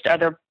would be just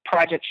other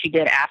projects she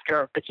did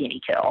after Bikini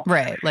Kill.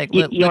 Right. Like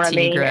you know what I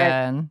mean?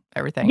 And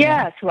everything.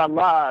 Yes, who I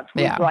loved.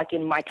 Who's like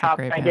in my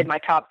top, I did my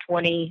top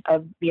 20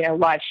 of,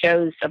 live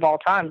shows of all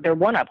time. They're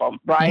one of them,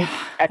 right?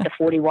 At the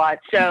 40 watt.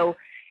 So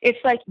it's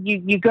like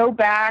you go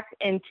back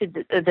into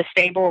the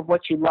stable of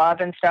what you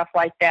love and stuff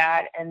like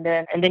that. And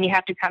then you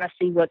have to kind of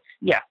see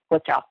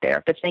what's out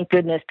there. But thank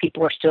goodness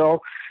people are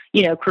still,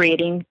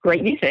 creating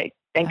great music.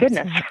 Thank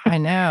goodness. I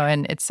know.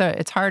 And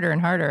it's harder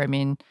and harder. I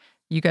mean,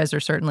 you guys are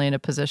certainly in a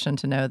position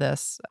to know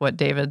this, what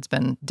David's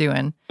been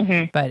doing,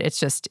 but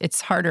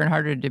it's harder and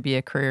harder to be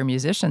a career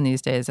musician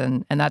these days.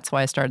 And that's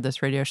why I started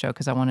this radio show,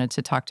 because I wanted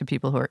to talk to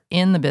people who are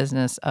in the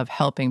business of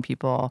helping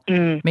people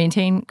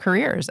maintain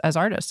careers as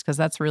artists, because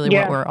that's really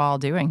what we're all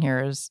doing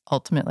here is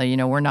ultimately,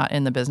 we're not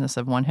in the business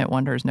of one-hit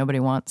wonders. Nobody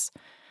wants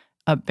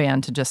a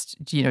band to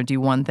just,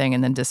 do one thing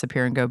and then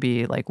disappear and go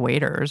be like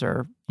waiters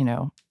or,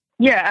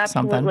 Yeah,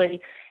 something.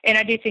 absolutely. And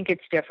I do think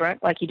it's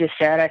different. Like you just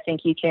said, I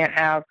think you can't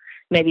have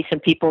maybe some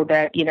people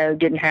that,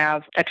 didn't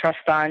have a trust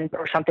fund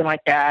or something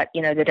like that,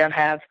 they don't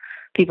have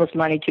people's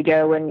money to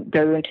go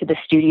into the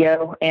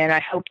studio. And I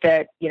hope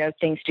that,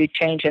 things do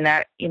change in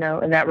that, in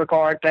that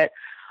regard. But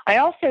I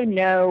also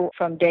know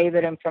from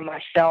David and from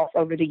myself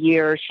over the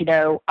years,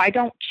 I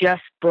don't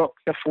just book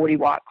the 40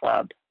 Watt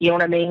Club. You know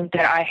what I mean?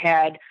 That I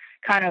had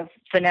kind of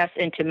finesse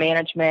into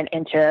management,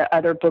 into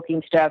other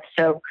booking stuff.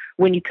 So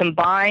when you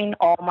combine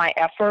all my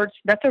efforts,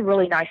 that's a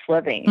really nice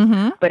living.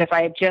 Mm-hmm. But if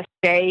I had just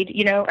stayed,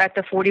 at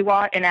the 40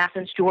 Watt in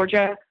Athens,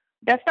 Georgia,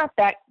 that's not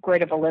that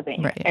great of a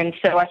living. Right. And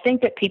so I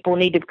think that people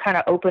need to kind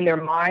of open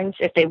their minds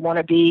if they want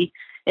to be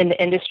in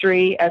the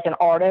industry as an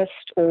artist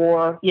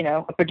or,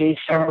 a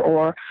producer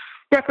or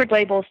record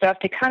label stuff,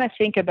 to kind of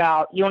think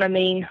about, you know what I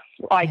mean?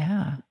 Like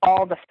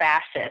all the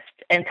facets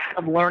and kind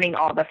of learning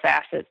all the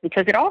facets,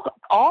 because it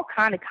all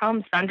kind of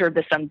comes under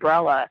this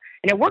umbrella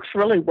and it works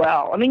really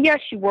well. I mean, yes,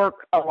 you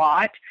work a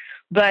lot,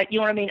 but you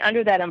know what I mean?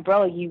 Under that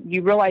umbrella,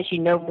 you realize you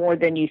know more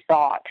than you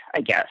thought, I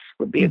guess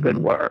would be a good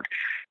word.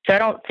 So I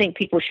don't think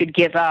people should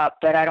give up,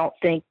 but I don't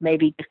think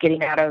maybe just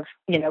getting out of,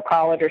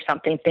 college or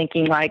something,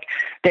 thinking like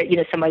that,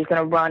 somebody's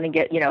going to run and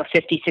get, $50,000,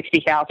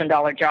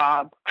 $60,000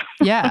 job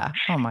Yeah.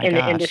 Oh my in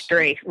gosh. the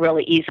industry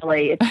really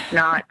easily. It's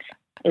not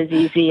as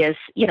easy as,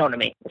 you know what I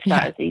mean? It's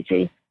not as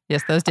easy.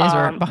 Yes, those days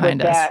are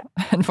behind us,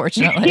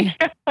 unfortunately.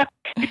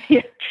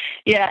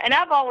 Yeah, and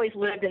I've always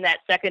lived in that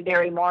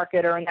secondary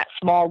market or in that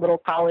small little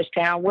college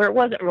town where it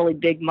wasn't really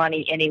big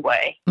money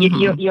anyway. You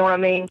know what I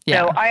mean?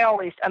 Yeah. So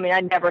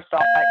I never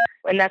thought,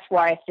 and that's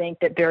why I think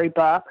that Barry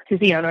Buck, who's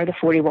the owner of the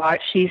 40 Watt,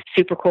 she's a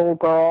super cool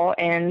girl,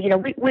 and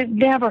we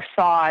never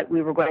thought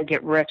we were going to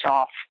get rich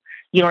off,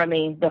 you know what I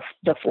mean,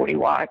 the 40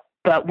 Watt,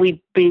 but we've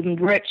been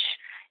rich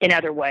in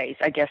other ways,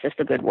 I guess is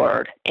the good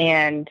word.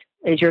 And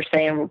as you're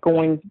saying, we're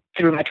going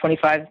through my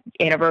 25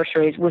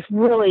 anniversaries was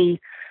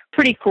really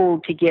pretty cool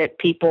to get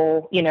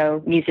people,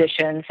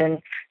 musicians and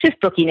just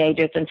booking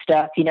agents and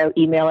stuff,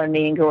 emailing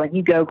me and going,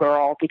 you go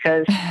girl,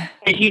 because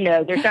as you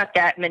know, there's not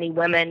that many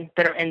women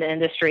that are in the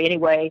industry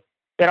anyway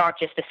that aren't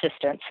just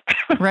assistants.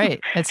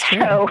 Right. It's true.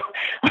 So,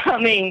 I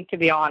mean, to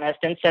be honest.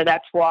 And so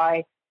that's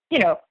why,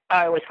 I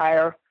always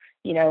hire,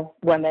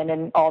 women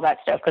and all that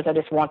stuff, because I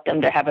just want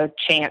them to have a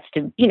chance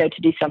to,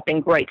 to do something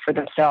great for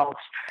themselves.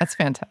 That's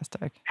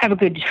fantastic. Have a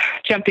good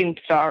jumping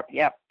start.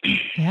 Yep.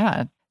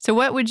 Yeah. So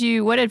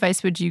what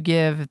advice would you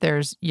give if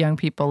there's young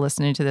people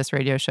listening to this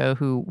radio show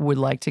who would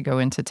like to go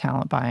into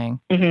talent buying?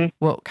 Mm-hmm.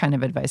 What kind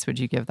of advice would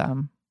you give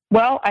them?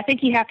 Well, I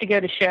think you have to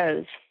go to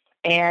shows.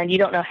 And you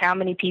don't know how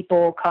many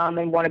people come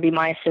and want to be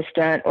my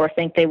assistant or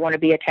think they want to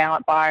be a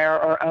talent buyer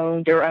or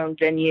own their own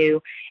venue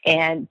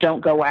and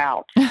don't go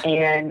out.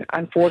 And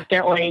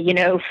unfortunately,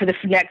 for the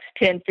next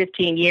 10,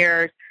 15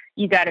 years,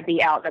 you got to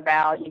be out and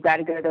about. You got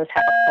to go to those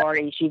house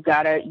parties. You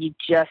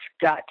just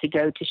got to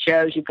go to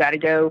shows. You've got to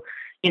go,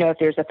 if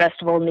there's a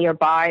festival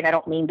nearby, and I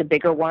don't mean the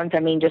bigger ones,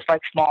 I mean just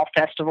like small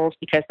festivals,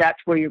 because that's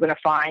where you're going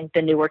to find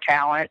the newer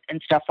talent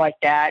and stuff like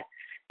that.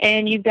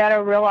 And you've got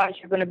to realize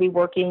you're going to be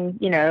working,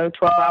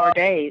 12-hour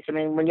days. I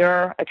mean, when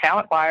you're a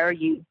talent buyer,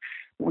 you're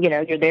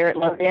there at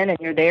load-in and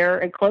you're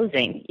there at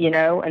closing,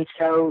 and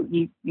so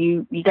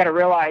you got to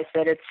realize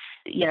that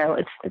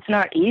it's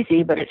not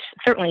easy, but it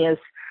certainly is.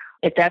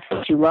 If that's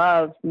what you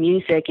love,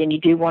 music, and you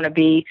do want to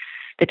be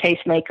the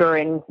tastemaker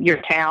in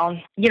your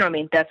town, you know what I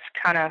mean? That's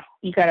kind of,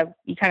 you kind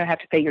of have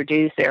to pay your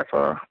dues there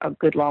for a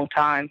good long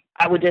time.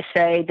 I would just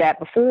say that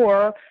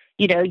before,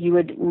 you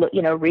would,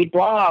 read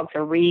blogs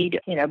or read,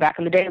 back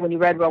in the day when you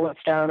read Rolling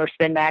Stone or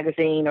Spin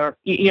Magazine or,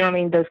 you know what I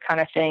mean? Those kind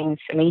of things.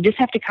 I mean, you just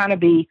have to kind of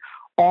be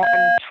on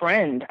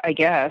trend, I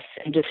guess,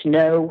 and just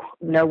know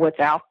what's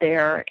out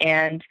there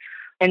and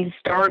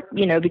start,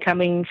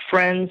 becoming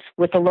friends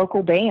with the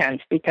local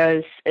bands,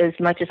 because as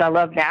much as I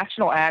love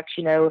national acts,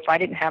 if I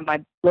didn't have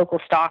my local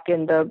stock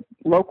in the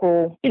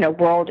local,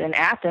 world in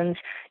Athens,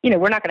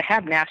 we're not going to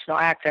have national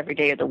acts every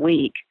day of the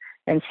week.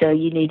 And so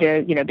you need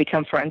to,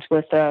 become friends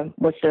with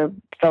the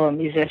fellow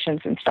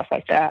musicians and stuff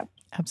like that.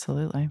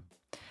 Absolutely.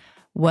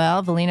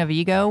 Well, Velena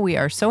Vego, we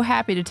are so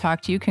happy to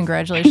talk to you.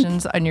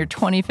 Congratulations on your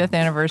 25th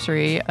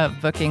anniversary of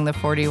booking the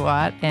 40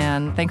 Watt.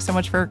 And thanks so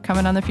much for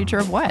coming on The Future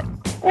of What.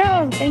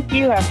 Oh, thank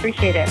you. I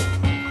appreciate it.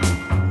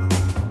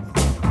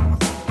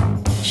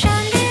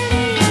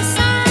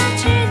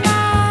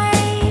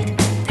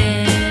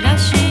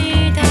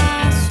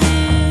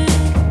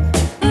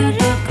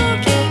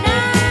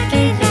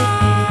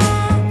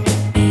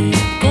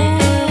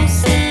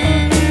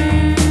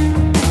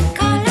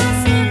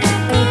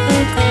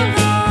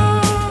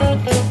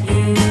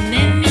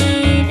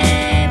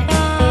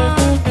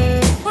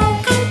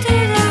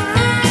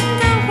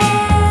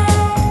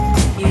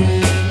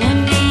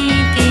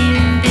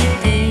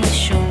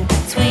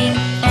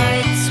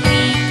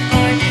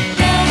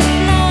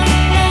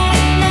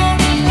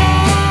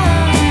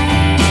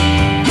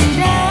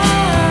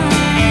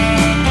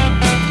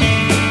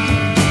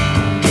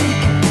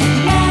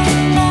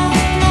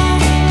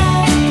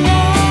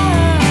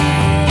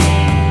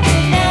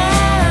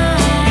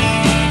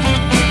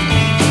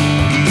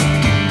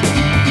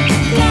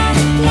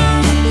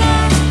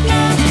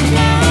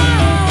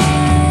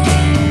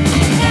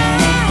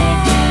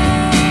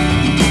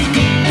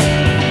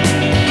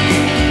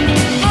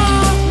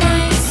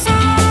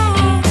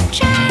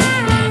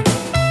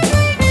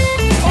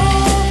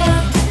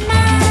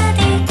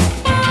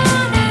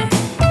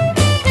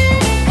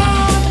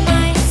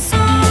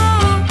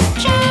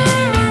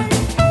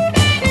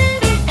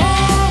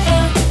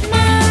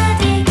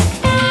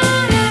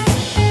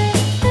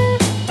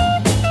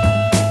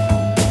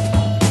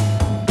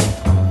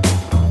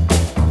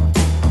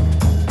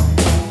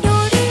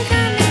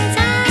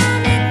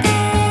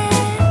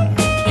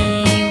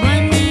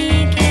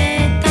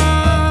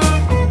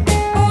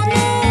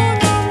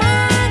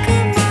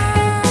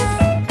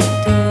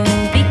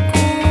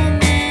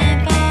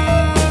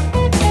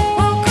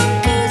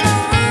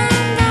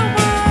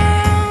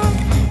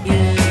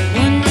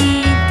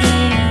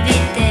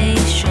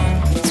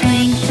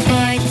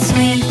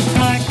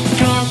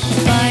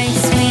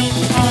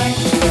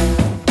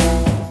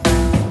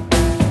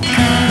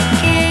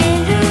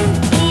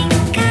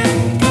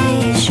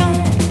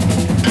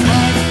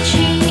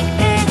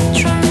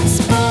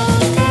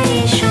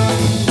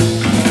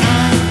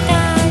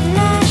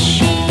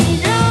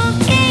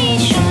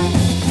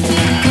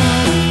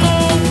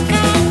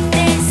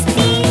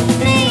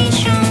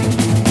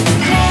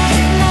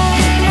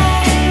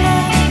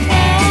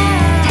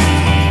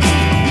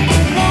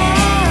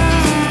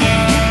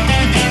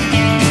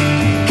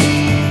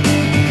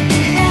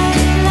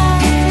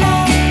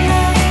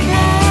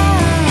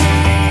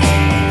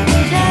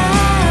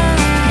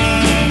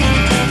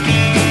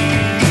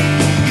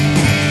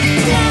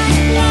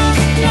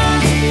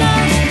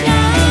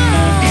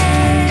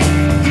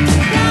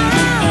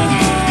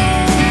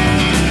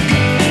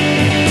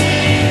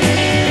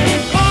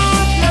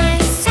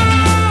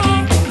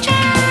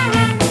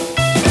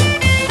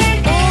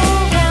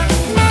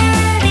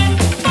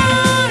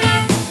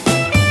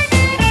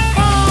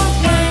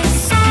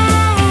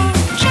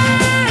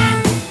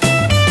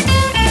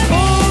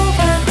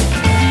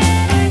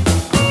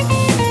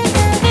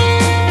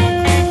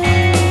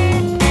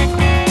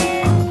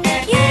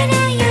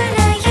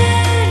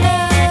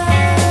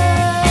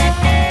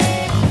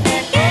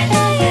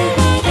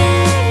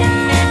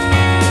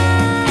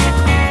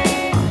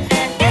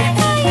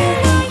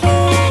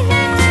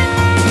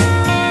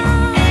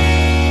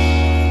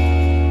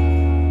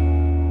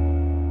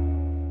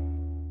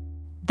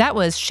 That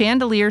was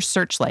Chandelier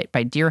Searchlight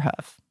by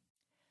Deerhoof.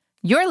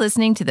 You're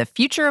listening to The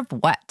Future of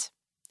What?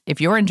 If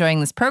you're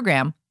enjoying this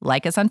program,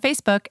 like us on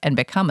Facebook and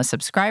become a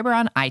subscriber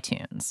on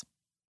iTunes.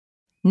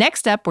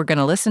 Next up, we're going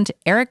to listen to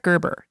Eric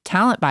Gerber,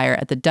 talent buyer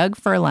at the Doug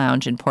Fir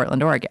Lounge in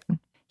Portland, Oregon.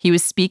 He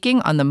was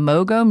speaking on the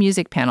Mogo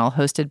Music Panel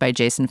hosted by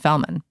Jason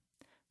Fellman.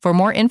 For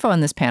more info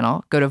on this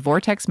panel, go to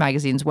Vortex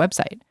Magazine's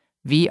website,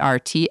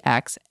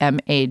 vrtxmag.com.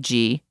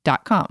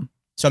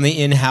 So I'm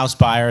the in-house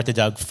buyer at the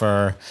Doug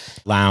Fir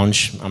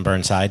Lounge on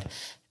Burnside,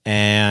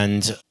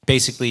 and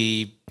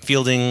basically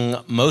fielding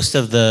most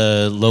of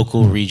the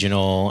local,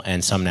 regional,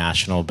 and some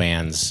national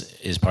bands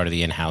is part of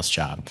the in-house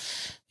job.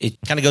 It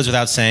kind of goes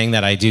without saying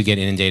that I do get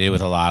inundated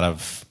with a lot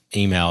of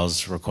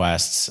emails,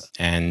 requests,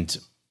 and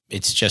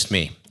it's just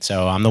me.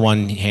 So I'm the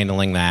one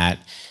handling that.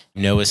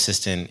 No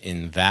assistant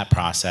in that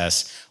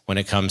process. When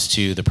it comes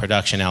to the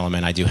production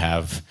element, I do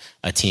have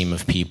a team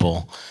of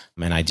people,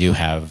 and I do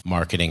have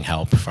marketing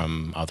help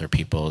from other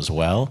people as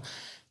well.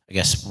 I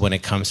guess when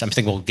it comes, I'm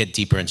thinking we'll get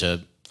deeper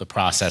into the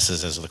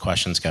processes as the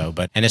questions go.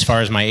 And as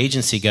far as my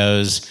agency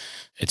goes,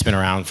 it's been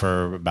around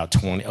for about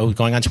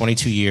going on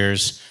 22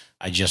 years.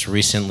 I just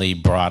recently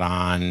brought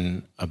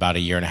on, about a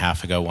year and a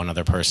half ago, one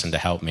other person to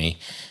help me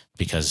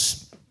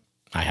because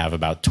I have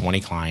about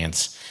 20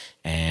 clients.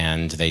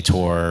 And they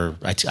tour,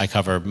 I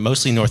cover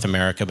mostly North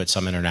America, but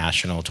some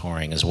international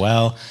touring as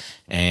well.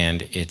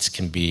 And it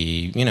can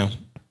be,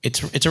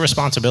 it's a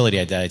responsibility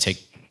that I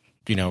take,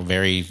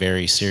 very,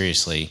 very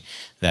seriously,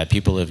 that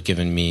people have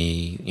given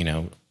me,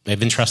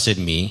 they've entrusted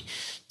me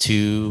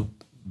to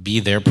be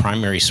their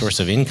primary source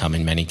of income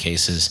in many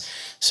cases.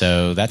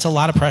 So that's a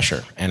lot of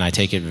pressure, and I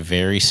take it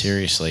very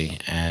seriously.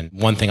 And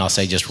one thing I'll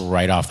say just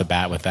right off the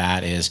bat with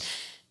that is,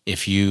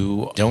 if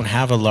you don't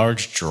have a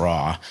large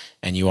draw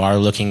and you are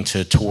looking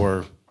to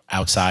tour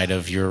outside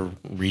of your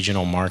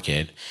regional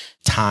market,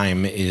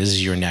 time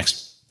is your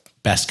next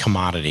best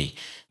commodity.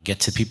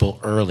 Get to people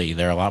early.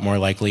 They're a lot more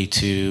likely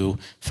to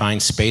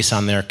find space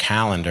on their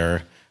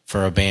calendar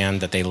for a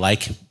band that they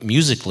like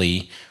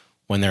musically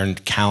when their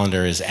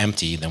calendar is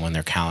empty than when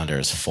their calendar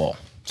is full.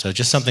 So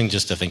just something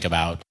just to think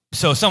about.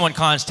 So someone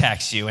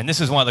contacts you, and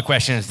this is one of the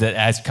questions that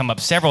has come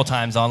up several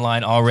times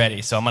online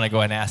already, so I'm going to go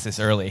ahead and ask this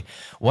early.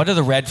 What are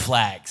the red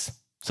flags?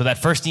 So that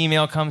first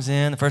email comes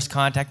in, the first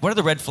contact. What are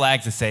the red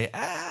flags that say,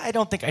 I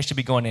don't think I should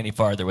be going any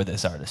farther with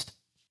this artist?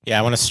 Yeah,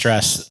 I want to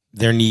stress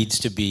there needs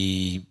to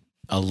be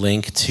a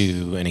link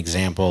to an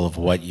example of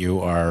what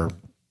you are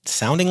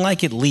sounding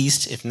like, at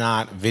least, if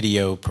not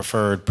video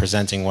preferred,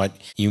 presenting what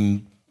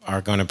you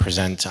are going to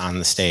present on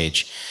the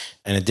stage.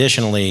 And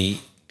additionally,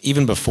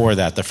 even before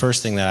that, the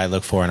first thing that I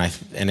look for,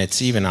 and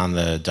it's even on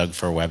the Doug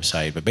Fir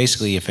website, but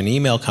basically if an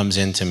email comes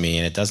into me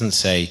and it doesn't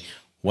say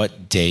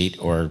what date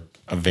or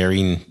a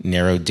very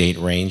narrow date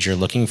range you're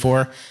looking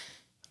for,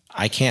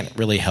 I can't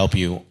really help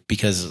you,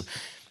 because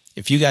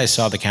if you guys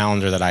saw the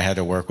calendar that I had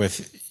to work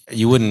with,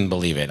 you wouldn't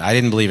believe it. I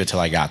didn't believe it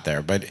till I got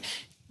there, but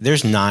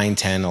there's 9,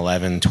 10,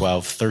 11,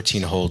 12,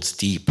 13 holds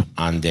deep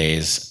on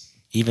days,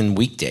 even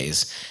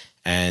weekdays.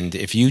 And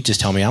if you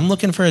just tell me, I'm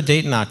looking for a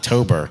date in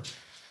October,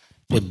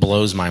 it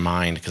blows my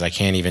mind, because I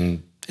can't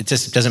even, it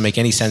just doesn't make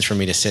any sense for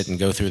me to sit and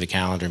go through the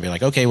calendar and be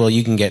like, okay, well,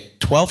 you can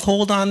get 12th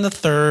hold on the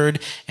 3rd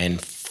and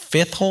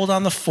 5th hold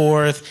on the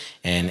 4th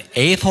and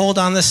 8th hold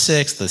on the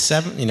 6th, the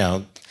 7th,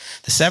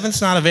 the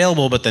 7th's not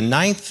available, but the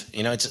 9th,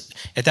 it's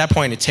at that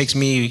point,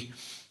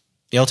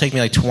 it'll take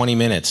me like 20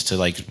 minutes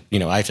to I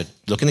have to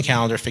look in the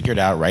calendar, figure it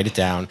out, write it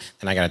down,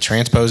 then I got to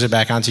transpose it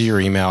back onto your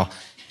email.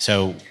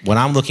 So what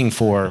I'm looking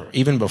for,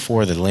 even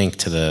before the link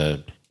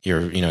to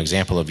your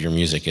example of your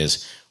music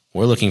is,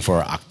 we're looking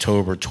for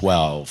October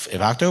 12. If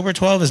October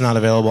 12 is not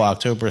available,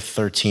 October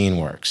 13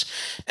 works.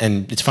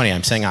 And it's funny,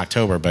 I'm saying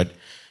October, but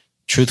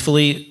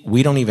truthfully,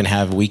 we don't even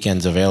have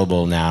weekends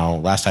available now.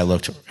 Last I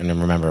looked, and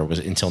remember, it was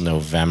until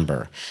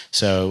November.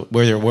 So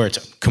where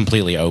it's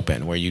completely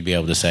open, where you'd be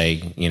able to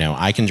say,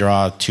 I can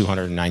draw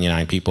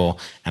 299 people,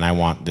 and I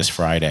want this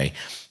Friday.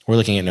 We're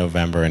looking at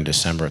November and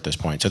December at this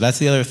point. So that's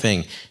the other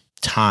thing.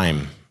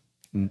 Time,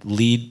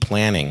 lead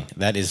planning,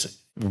 that is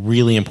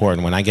really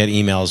important. When I get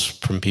emails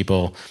from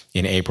people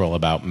in April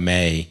about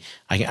May,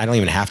 I don't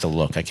even have to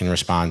look. I can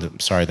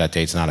respond, sorry, that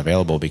date's not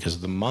available,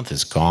 because the month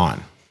is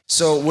gone.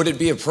 So would it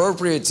be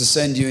appropriate to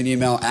send you an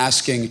email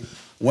asking,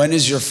 when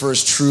is your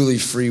first truly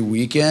free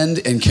weekend,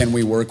 and can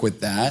we work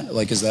with that?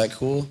 Is that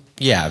cool?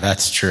 Yeah,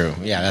 that's true.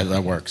 Yeah,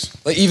 that works.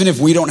 Even if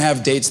we don't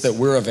have dates that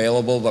we're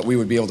available, but we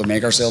would be able to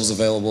make ourselves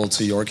available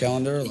to your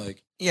calendar?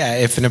 Yeah,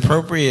 if an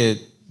appropriate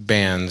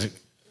band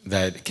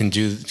that can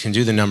do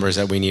the numbers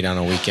that we need on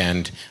a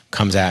weekend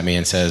comes at me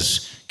and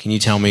says, can you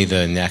tell me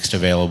the next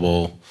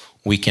available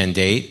weekend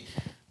date?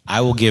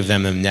 I will give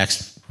them the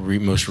next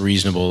most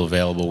reasonable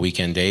available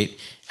weekend date,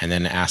 and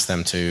then ask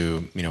them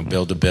to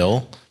build a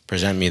bill,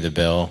 present me the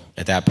bill.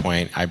 At that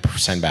point, I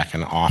send back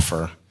an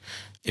offer.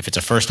 If it's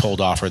a first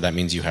hold offer, that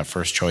means you have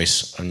first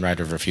choice and right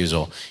of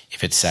refusal.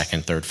 If it's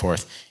second, third,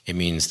 fourth, it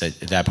means that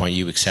at that point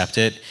you accept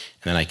it,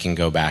 and then I can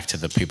go back to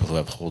the people who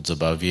have holds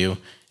above you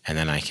and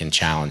then I can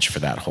challenge for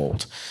that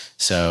hold.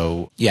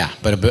 So yeah,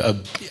 but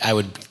I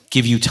would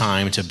give you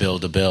time to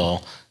build a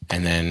bill,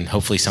 and then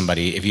hopefully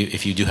somebody,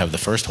 if you do have the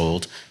first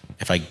hold,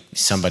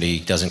 somebody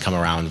doesn't come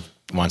around,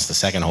 wants the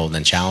second hold,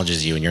 then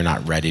challenges you, and you're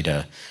not ready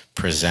to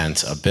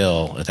present a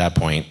bill at that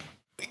point.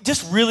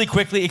 Just really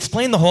quickly,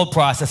 explain the whole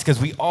process, because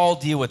we all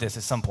deal with this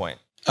at some point.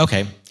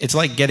 Okay, it's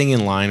like getting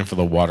in line for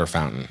the water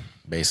fountain,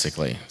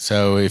 basically.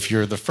 So if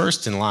you're the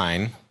first in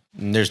line,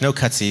 there's no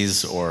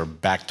cutsies or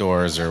back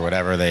doors or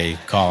whatever they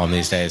call them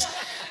these days.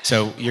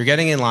 So you're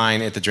getting in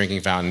line at the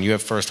drinking fountain. You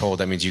have first hold.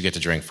 That means you get to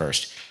drink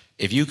first.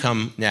 If you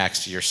come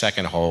next, you're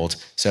second hold.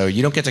 So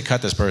you don't get to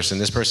cut this person.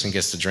 This person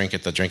gets to drink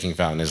at the drinking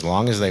fountain as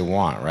long as they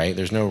want, right?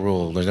 There's no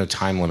rule. There's no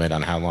time limit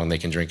on how long they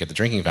can drink at the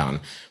drinking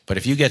fountain. But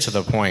if you get to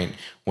the point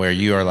where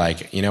you are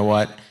like, you know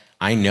what?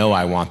 I know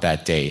I want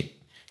that date.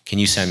 Can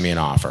you send me an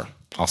offer?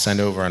 I'll send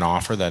over an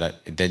offer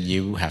that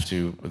you have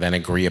to then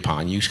agree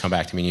upon. You come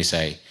back to me and you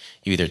say,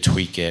 you either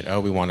tweak it,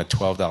 we want a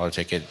 $12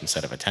 ticket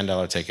instead of a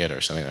 $10 ticket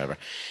or something like that.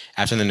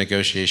 After the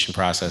negotiation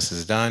process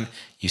is done,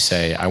 you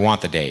say, I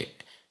want the date.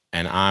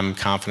 And I'm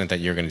confident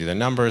that you're going to do the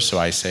numbers, so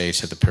I say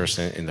to the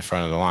person in the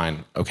front of the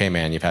line, okay,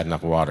 man, you've had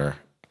enough water.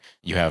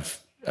 You have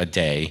a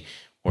day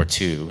or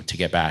two to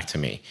get back to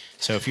me.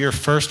 So if you're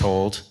first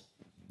hold,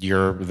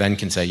 you then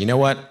can say, you know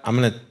what, I'm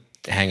going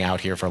to hang out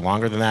here for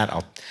longer than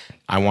that.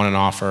 I want an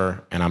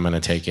offer, and I'm going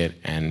to take it,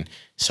 and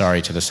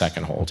sorry to the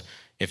second hold.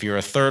 If you're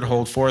a third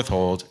hold, fourth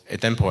hold,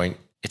 at that point,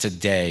 it's a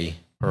day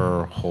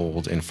per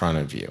hold in front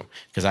of you,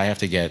 because I have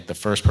to get the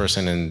first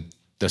person in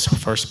this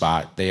first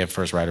spot. They have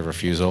first right of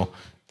refusal.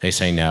 They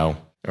say no,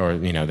 or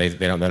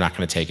they're not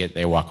going to take it.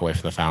 They walk away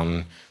from the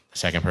fountain. The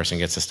second person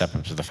gets to step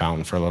up to the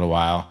fountain for a little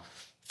while.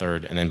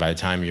 Third, and then by the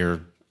time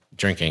you're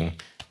drinking,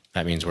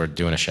 that means we're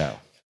doing a show.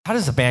 How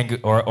does a band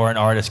or an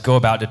artist go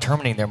about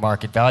determining their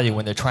market value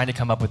when they're trying to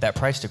come up with that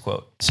price to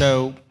quote?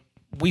 So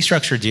we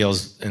structure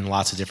deals in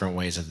lots of different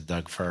ways at the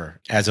Doug Fir.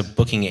 As a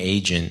booking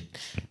agent,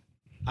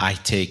 I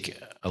take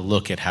a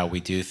look at how we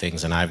do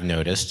things, and I've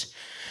noticed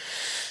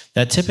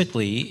that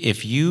typically,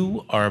 if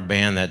you are a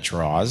band that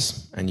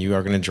draws, and you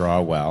are going to draw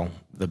well,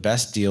 the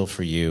best deal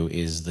for you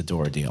is the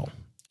door deal.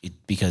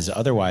 Because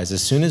otherwise,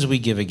 as soon as we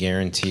give a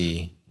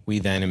guarantee, we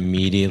then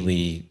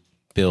immediately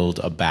build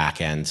a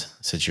back-end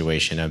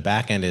situation. A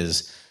back-end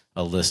is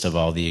a list of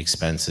all the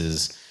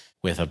expenses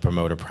with a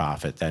promoter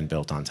profit then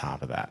built on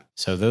top of that.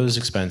 So those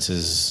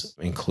expenses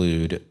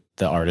include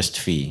the artist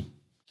fee,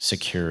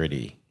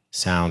 security,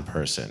 sound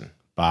person,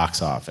 box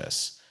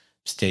office,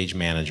 stage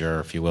manager,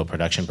 if you will,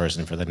 production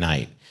person for the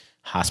night,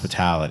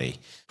 hospitality,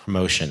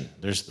 promotion.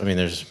 There's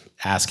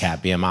ASCAP,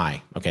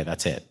 BMI. Okay,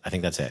 that's it. I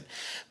think that's it.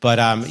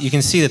 But you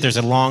can see that there's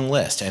a long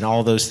list, and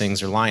all those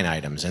things are line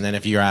items. And then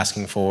if you're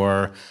asking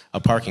for a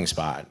parking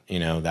spot, we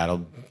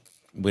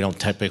don't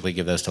typically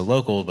give those to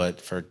local,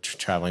 but for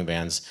traveling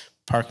bands,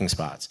 parking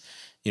spots.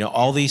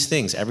 All these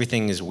things,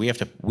 everything is we have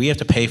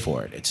to pay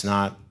for it. It's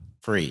not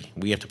free.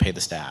 We have to pay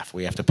the staff.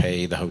 We have to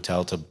pay the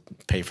hotel to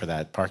pay for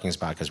that parking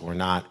spot, because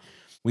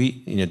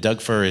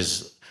Doug Fir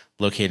is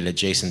located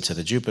adjacent to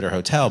the Jupiter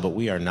Hotel, but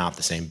we are not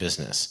the same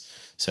business.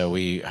 So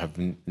we have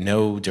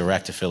no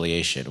direct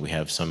affiliation. We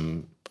have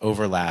some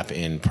overlap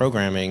in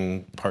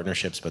programming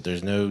partnerships, but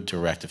there's no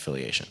direct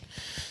affiliation.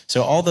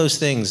 So all those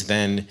things,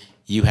 then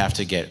you have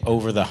to get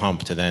over the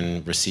hump to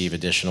then receive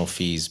additional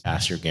fees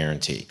past your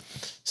guarantee.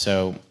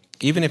 So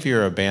even if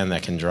you're a band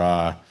that can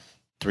draw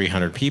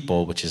 300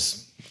 people, which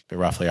is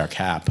roughly our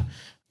cap,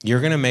 you're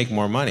going to make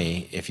more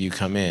money if you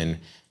come in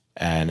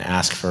and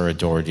ask for a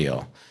door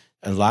deal.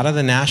 A lot of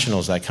the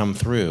nationals that come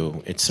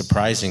through, it's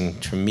surprising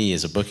to me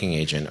as a booking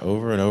agent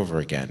over and over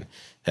again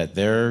that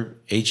their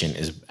agent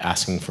is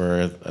asking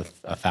for a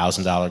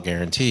 $1,000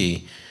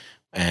 guarantee,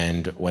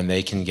 and when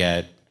they can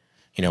get,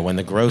 when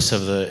the gross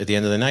at the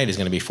end of the night is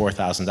going to be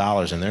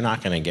 $4,000, and they're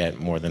not going to get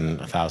more than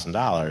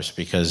 $1,000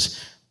 because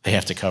they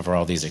have to cover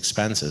all these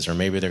expenses, or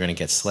maybe they're going to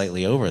get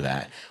slightly over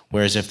that.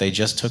 Whereas if they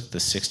just took the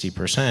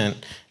 60%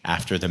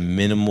 after the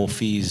minimal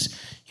fees,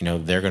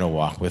 they're going to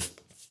walk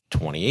with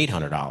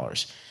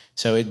 $2,800.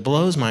 So it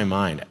blows my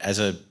mind as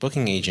a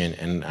booking agent,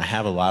 and I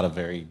have a lot of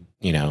very,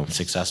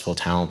 successful,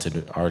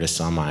 talented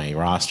artists on my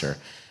roster.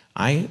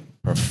 I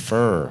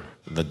prefer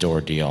the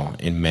door deal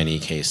in many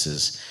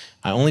cases.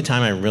 The only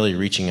time I'm really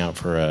reaching out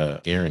for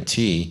a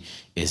guarantee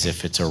is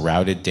if it's a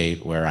routed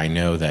date where I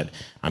know that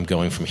I'm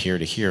going from here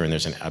to here, and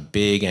there's a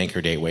big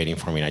anchor date waiting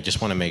for me, and I just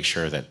want to make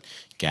sure that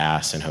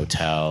gas and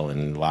hotel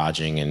and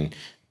lodging and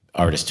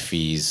artist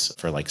fees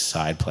for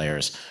side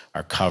players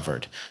are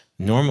covered.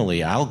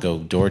 Normally, I'll go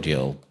door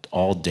deal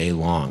all day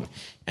long,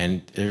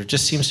 and there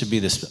just seems to be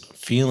this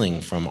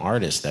feeling from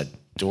artists that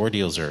door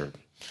deals are,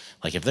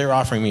 if they're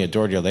offering me a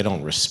door deal, they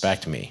don't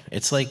respect me.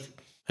 It's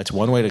that's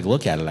one way to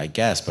look at it, I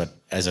guess, but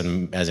as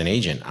an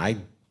agent, I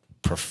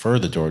prefer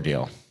the door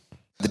deal.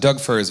 The Doug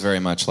Fir is very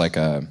much like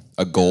a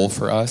goal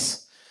for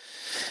us.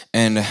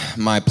 And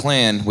my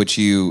plan, which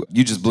you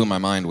just blew my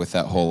mind with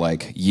that whole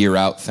year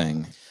out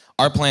thing.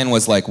 Our plan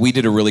was we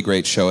did a really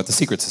great show at the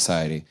Secret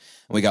Society.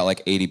 And we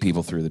got 80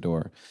 people through the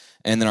door.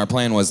 And then our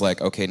plan was like,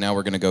 okay, now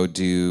we're going to go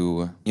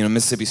do,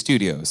 Mississippi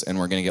Studios, and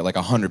we're going to get like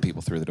 100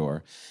 people through the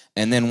door.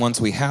 And then once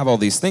we have all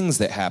these things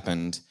that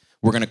happened,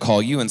 we're going to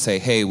call you and say,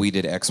 hey, we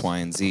did X, Y,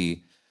 and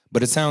Z.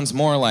 But it sounds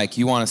more like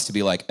you want us to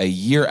be like, a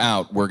year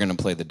out, we're going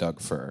to play the Doug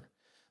Fir.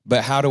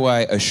 But how do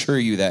I assure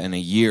you that in a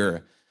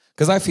year?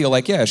 Because I feel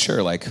like, yeah,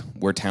 sure, like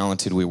we're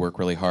talented, we work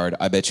really hard.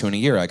 I bet you in a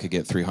year I could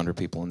get 300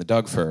 people in the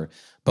Doug Fir.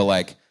 But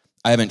like,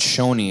 I haven't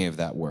shown any of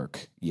that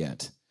work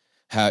yet.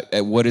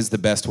 What is the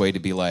best way to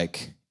be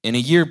like, in a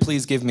year,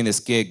 please give me this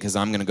gig because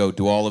I'm going to go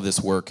do all of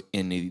this work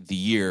in the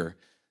year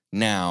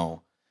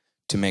now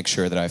to make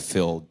sure that I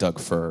fill Doug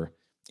Fir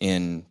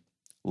in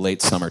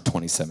late summer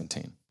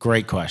 2017?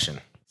 Great question.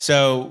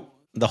 So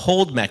the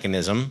hold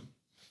mechanism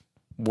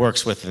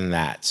works within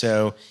that.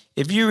 So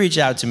if you reach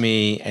out to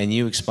me and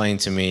you explain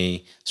to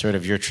me sort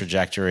of your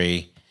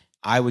trajectory,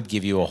 I would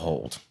give you a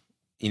hold,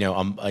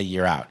 a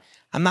year out.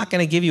 I'm not going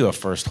to give you a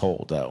first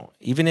hold though,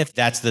 even if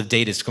that's the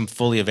date is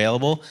fully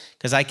available,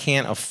 because I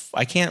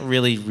can't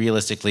really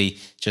realistically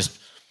just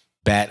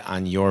bet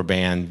on your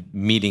band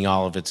meeting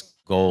all of its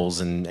goals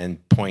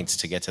and points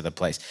to get to the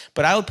place.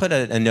 But I would put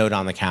a note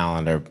on the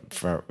calendar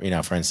for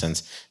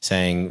instance,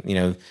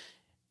 saying,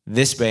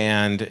 this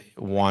band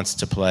wants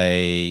to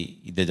play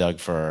the Doug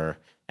Fir,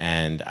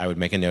 and I would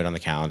make a note on the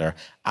calendar.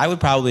 I would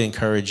probably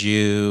encourage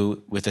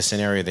you with the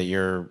scenario that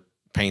you're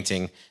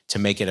painting to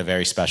make it a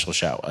very special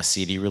show, a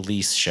CD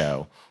release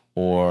show,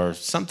 or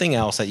something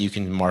else that you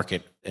can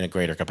market in a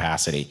greater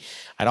capacity.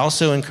 I'd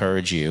also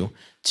encourage you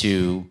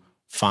to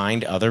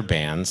find other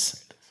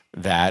bands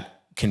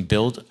that can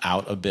build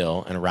out a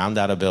bill and round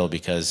out a bill,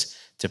 because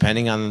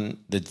depending on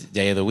the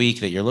day of the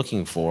week that you're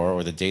looking for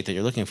or the date that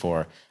you're looking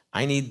for,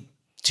 I need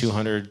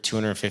 200,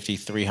 250,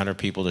 300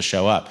 people to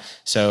show up.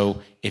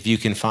 So if you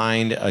can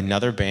find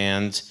another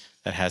band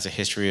that has a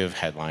history of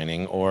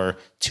headlining, or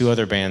two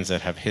other bands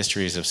that have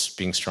histories of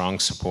being strong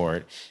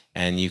support,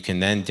 and you can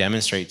then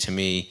demonstrate to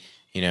me,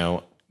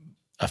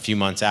 a few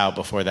months out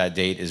before that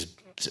date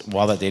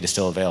while that date is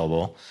still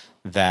available,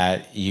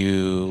 that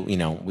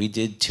we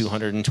did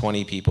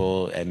 220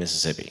 people at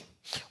Mississippi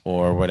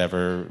or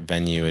whatever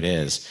venue it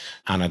is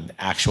on an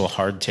actual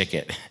hard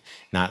ticket,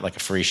 not like a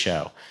free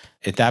show.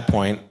 At that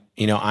point,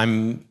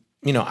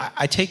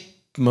 I take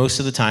most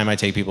of the time I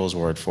take people's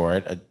word for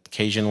it.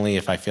 Occasionally,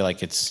 if I feel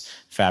like it's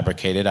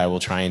fabricated, I will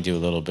try and do a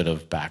little bit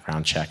of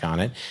background check on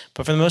it.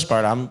 But for the most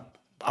part,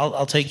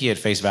 I'll take you at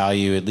face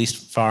value, at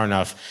least far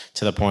enough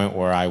to the point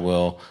where I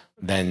will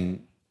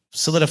then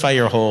solidify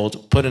your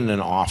hold, put in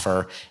an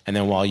offer, and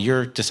then while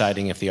you're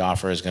deciding if the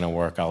offer is going to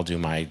work, I'll do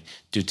my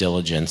due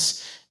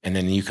diligence, and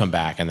then you come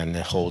back, and then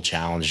the whole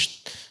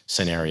challenge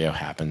scenario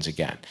happens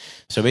again.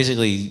 So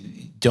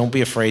basically, don't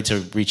be afraid to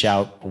reach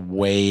out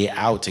way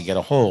out to get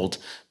a hold,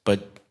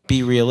 but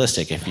be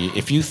realistic.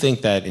 If you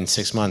think that in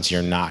 6 months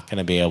you're not going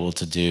to be able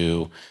to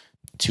do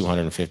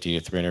 250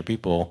 to 300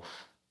 people,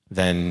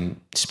 then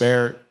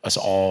spare us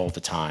all the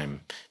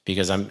time,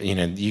 because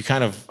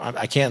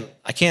I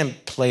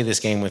can't play this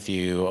game with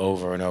you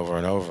over and over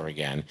and over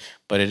again,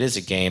 but it is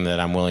a game that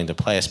I'm willing to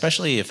play,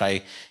 especially if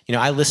I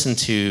listen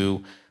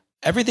to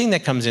everything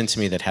that comes into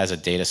me that has a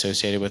date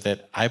associated with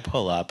it. I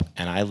pull up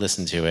and I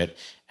listen to it,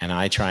 and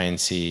I try and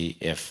see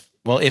if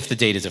the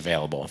date is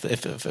available.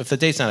 If the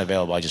date's not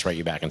available, I just write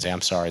you back and say,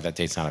 I'm sorry, that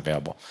date's not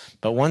available.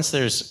 But once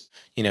there's,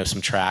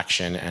 some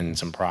traction and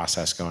some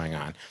process going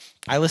on,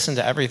 I listen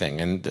to everything.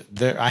 And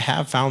I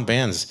have found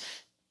bands,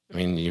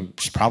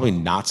 it's probably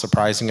not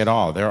surprising at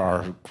all. There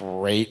are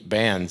great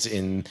bands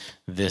in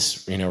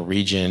this,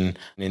 region,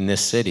 in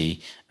this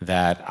city,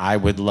 that I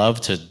would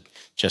love to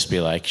just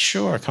be like,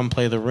 sure, come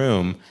play the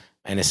room.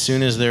 And as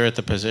soon as they're at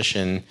the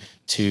position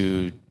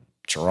to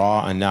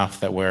draw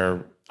enough that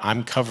where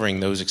I'm covering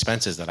those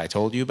expenses that I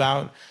told you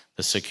about,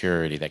 the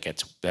security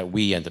that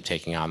we end up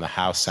taking on, the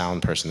house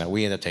sound person that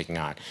we end up taking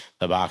on,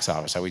 the box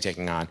office that we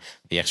taking on,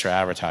 the extra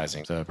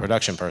advertising, the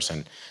production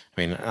person.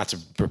 Not to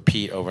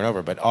repeat over and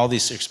over, but all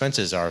these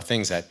expenses are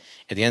things that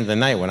at the end of the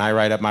night, when I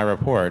write up my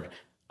report,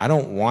 I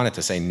don't want it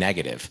to say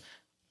negative.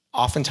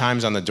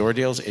 Oftentimes on the door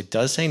deals, it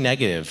does say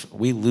negative.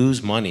 We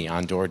lose money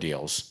on door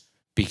deals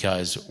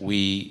because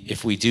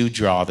if we do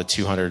draw the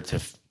 200 to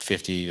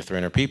 50 to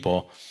 300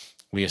 people,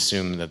 we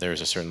assume that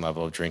there's a certain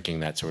level of drinking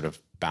that sort of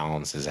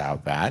balances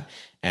out that.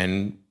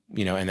 And,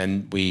 and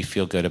then we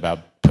feel good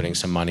about putting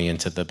some money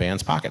into the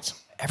band's pockets.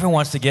 Everyone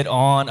wants to get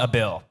on a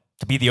bill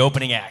to be the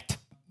opening act.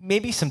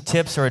 Maybe some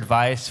tips or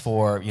advice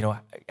for,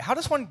 how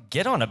does one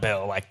get on a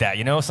bill like that?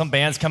 Some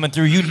bands coming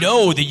through,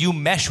 that you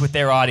mesh with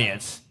their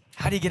audience.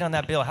 How do you get on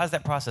that bill? How does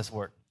that process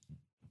work?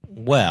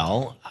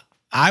 Well,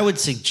 I would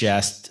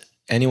suggest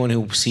anyone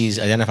who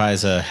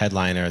identifies a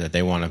headliner that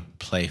they want to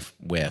play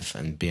with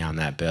and be on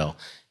that bill,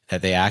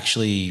 that they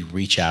actually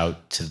reach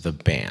out to the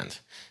band,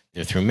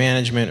 either through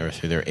management or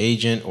through their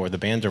agent or the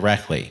band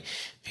directly,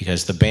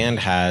 because the band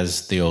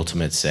has the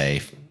ultimate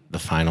say, the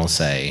final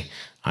say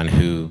on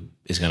who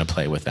is going to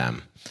play with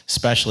them,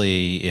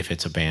 especially if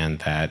it's a band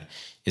that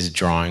is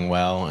drawing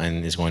well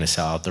and is going to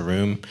sell out the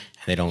room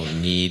and they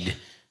don't need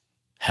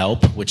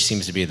help, which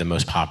seems to be the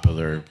most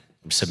popular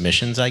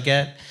submissions I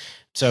get.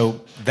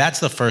 So that's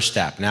the first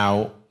step.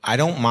 Now, I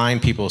don't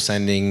mind people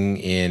sending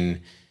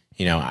in,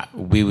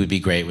 we would be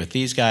great with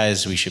these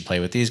guys, we should play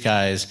with these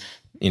guys.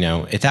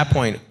 At that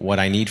point, what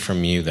I need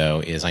from you,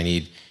 though, is I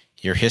need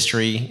your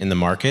history in the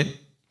market.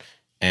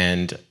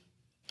 And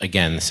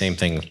again, the same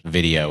thing,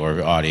 video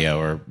or audio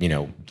or,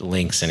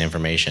 links and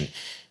information.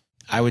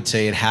 I would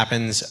say it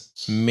happens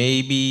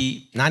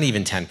maybe not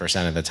even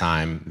 10% of the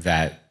time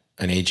that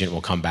an agent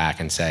will come back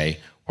and say,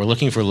 we're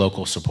looking for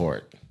local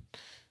support.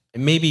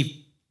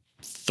 Maybe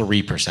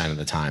 3% of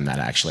the time that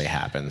actually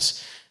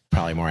happens,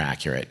 probably more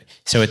accurate.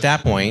 So at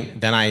that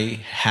point, then I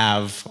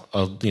have,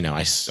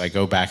 I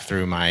go back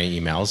through my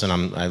emails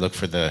and I look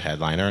for the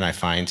headliner and I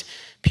find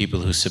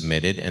people who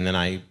submitted, and then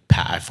I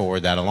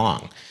forward that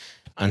along.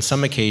 On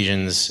some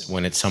occasions,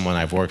 when it's someone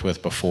I've worked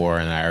with before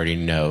and I already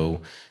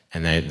know,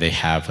 and they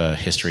have a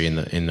history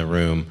in the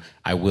room,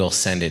 I will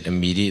send it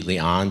immediately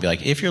on, be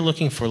like, if you're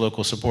looking for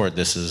local support,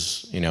 this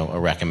is, a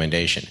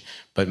recommendation.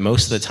 But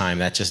most of the time,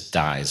 that just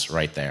dies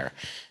right there.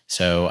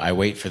 So I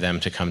wait for them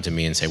to come to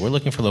me and say, we're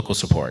looking for local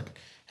support.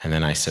 And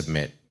then I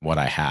submit what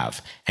I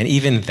have. And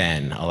even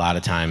then, a lot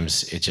of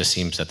times, it just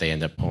seems that they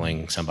end up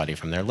pulling somebody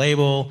from their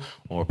label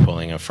or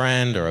pulling a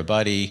friend or a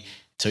buddy.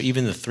 So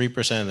even the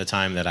 3% of the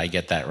time that I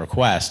get that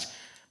request,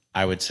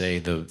 I would say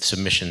the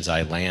submissions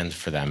I land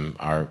for them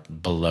are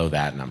below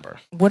that number.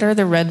 What are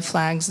the red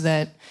flags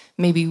that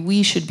maybe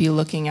we should be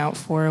looking out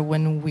for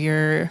when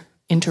we're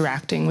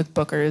interacting with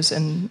bookers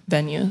and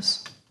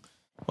venues?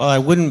 Well, I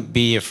wouldn't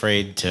be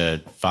afraid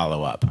to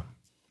follow up.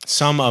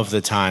 Some of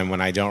the time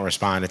when I don't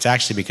respond, it's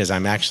actually because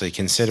I'm actually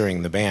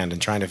considering the band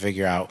and trying to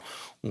figure out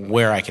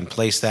where I can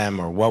place them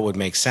or what would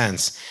make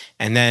sense.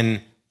 And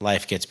then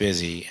life gets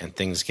busy and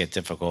things get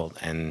difficult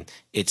and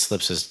it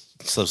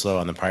slips low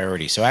on the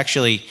priority. So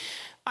actually,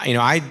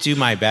 I do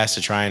my best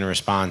to try and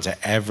respond to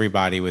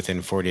everybody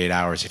within 48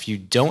 hours. If you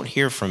don't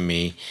hear from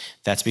me,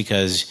 that's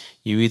because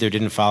you either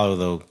didn't follow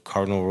the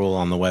cardinal rule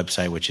on the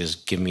website, which is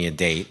give me a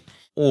date,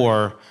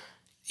 or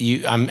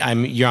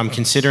I'm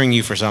considering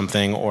you for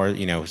something, or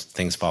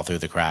things fall through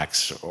the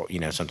cracks, or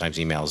sometimes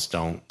emails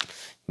don't,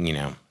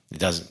 it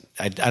doesn't.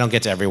 I don't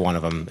get to every one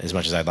of them as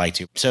much as I'd like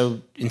to. So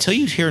until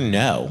you hear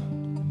no,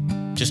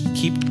 just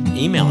keep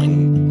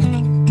emailing.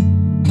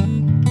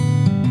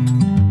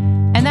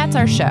 And that's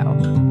our show.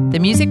 The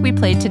music we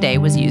played today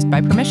was used by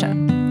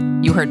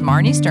permission. You heard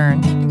Marnie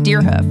Stern,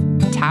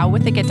 Deerhoof, Tao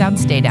with the Get Down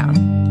Stay Down,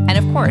 and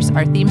of course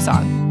our theme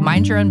song,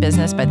 Mind Your Own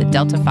Business by the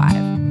Delta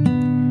 5.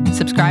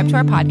 Subscribe to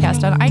our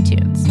podcast on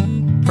iTunes.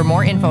 For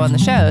more info on the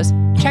shows,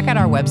 check out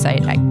our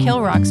website at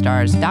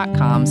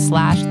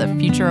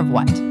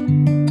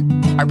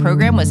killrockstars.com/thefutureofwhat. Our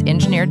program was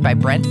engineered by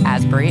Brent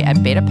Asbury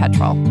at Beta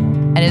Petrol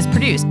and is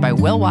produced by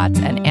Will Watts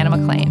and Anna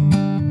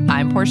McLean.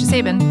 I'm Portia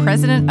Sabin,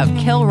 president of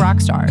Kill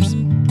Rock Stars.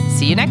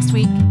 See you next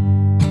week.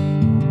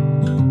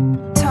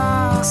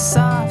 Talk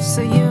soft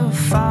so you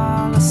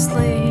fall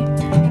asleep.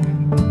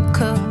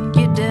 Cook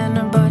your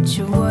dinner but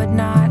you would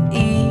not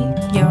eat.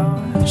 Your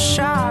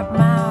sharp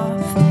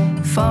mouth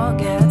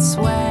forgets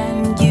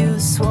when you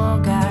swore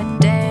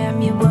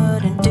goddamn you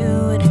wouldn't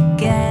do it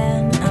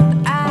again.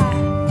 And I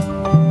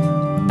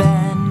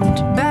bend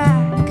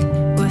back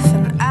with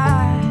an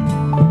eye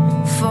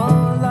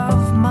full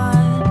of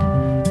mud,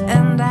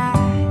 and I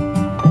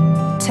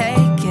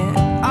take it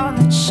on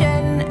the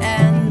chin,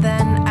 and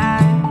then I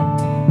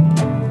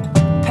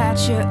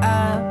patch you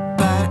up.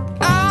 But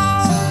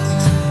all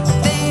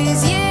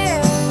these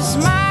years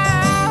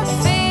my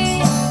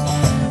feet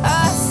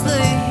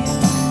asleep,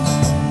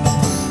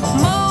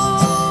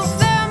 move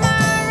them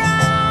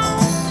around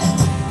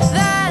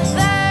that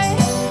they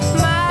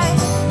might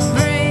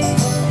breathe.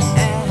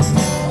 And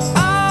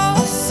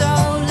oh, so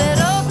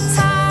little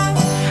time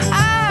I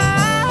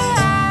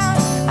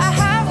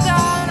have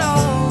gone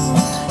old.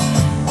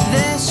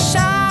 This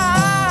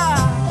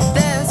shop,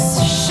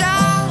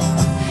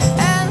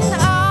 and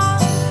all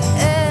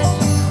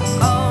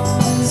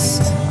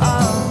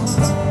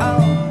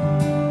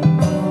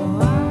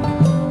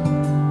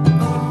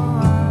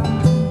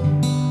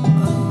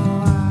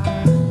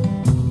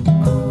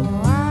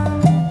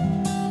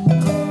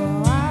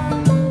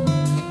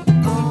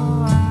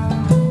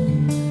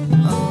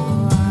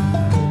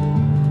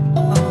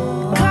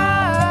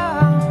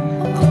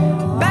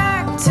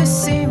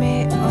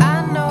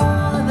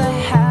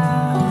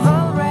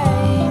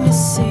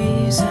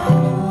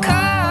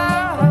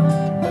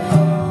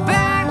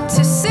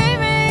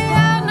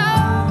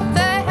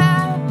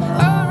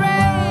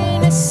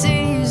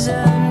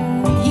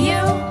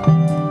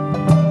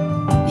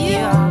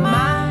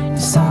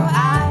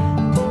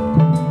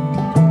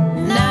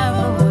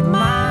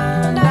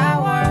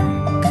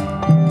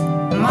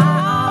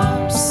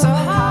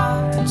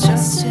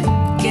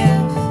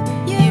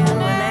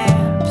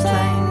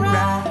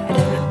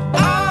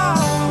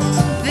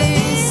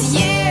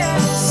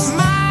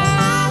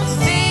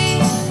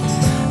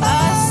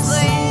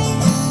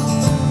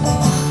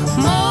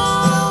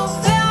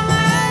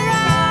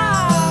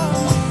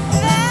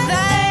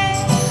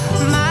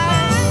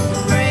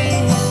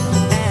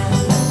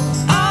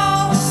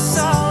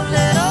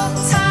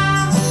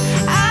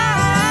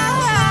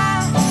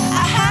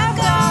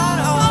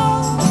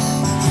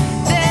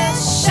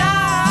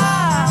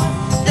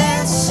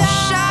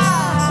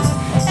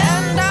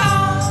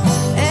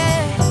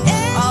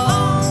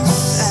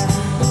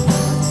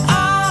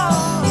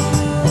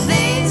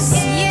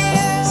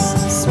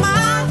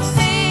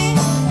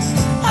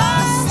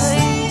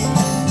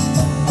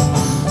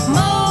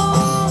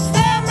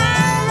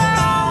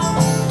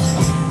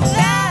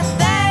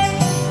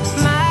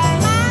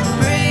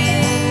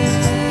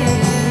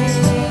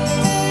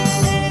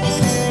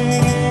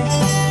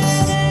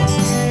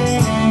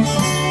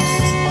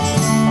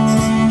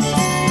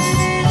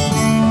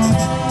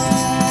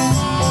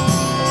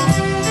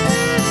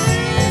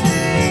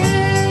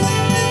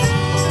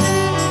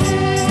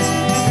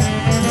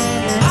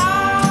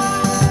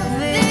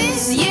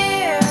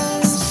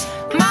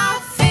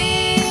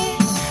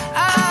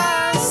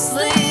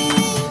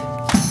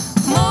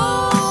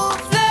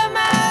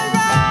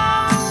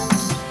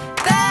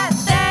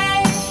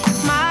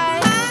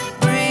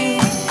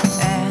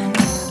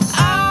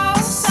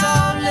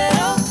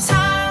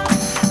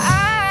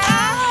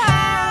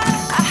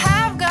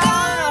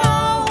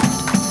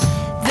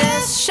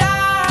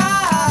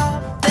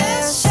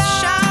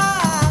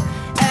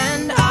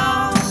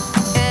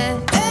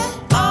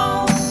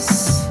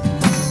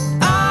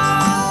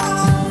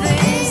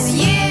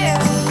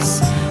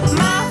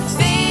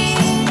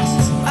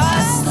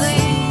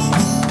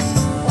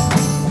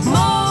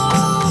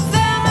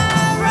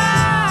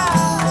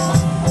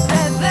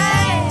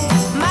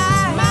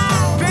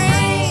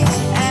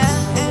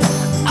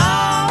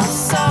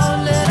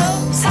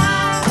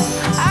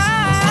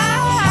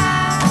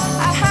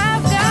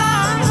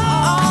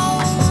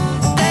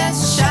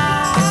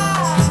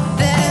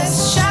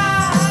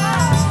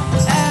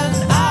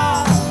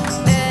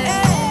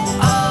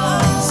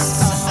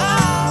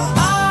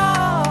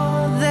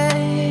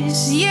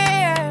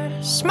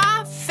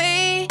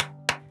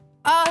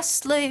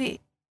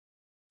really.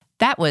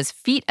 That was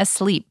Feet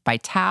Asleep by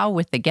Tao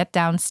with the Get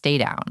Down, Stay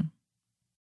Down.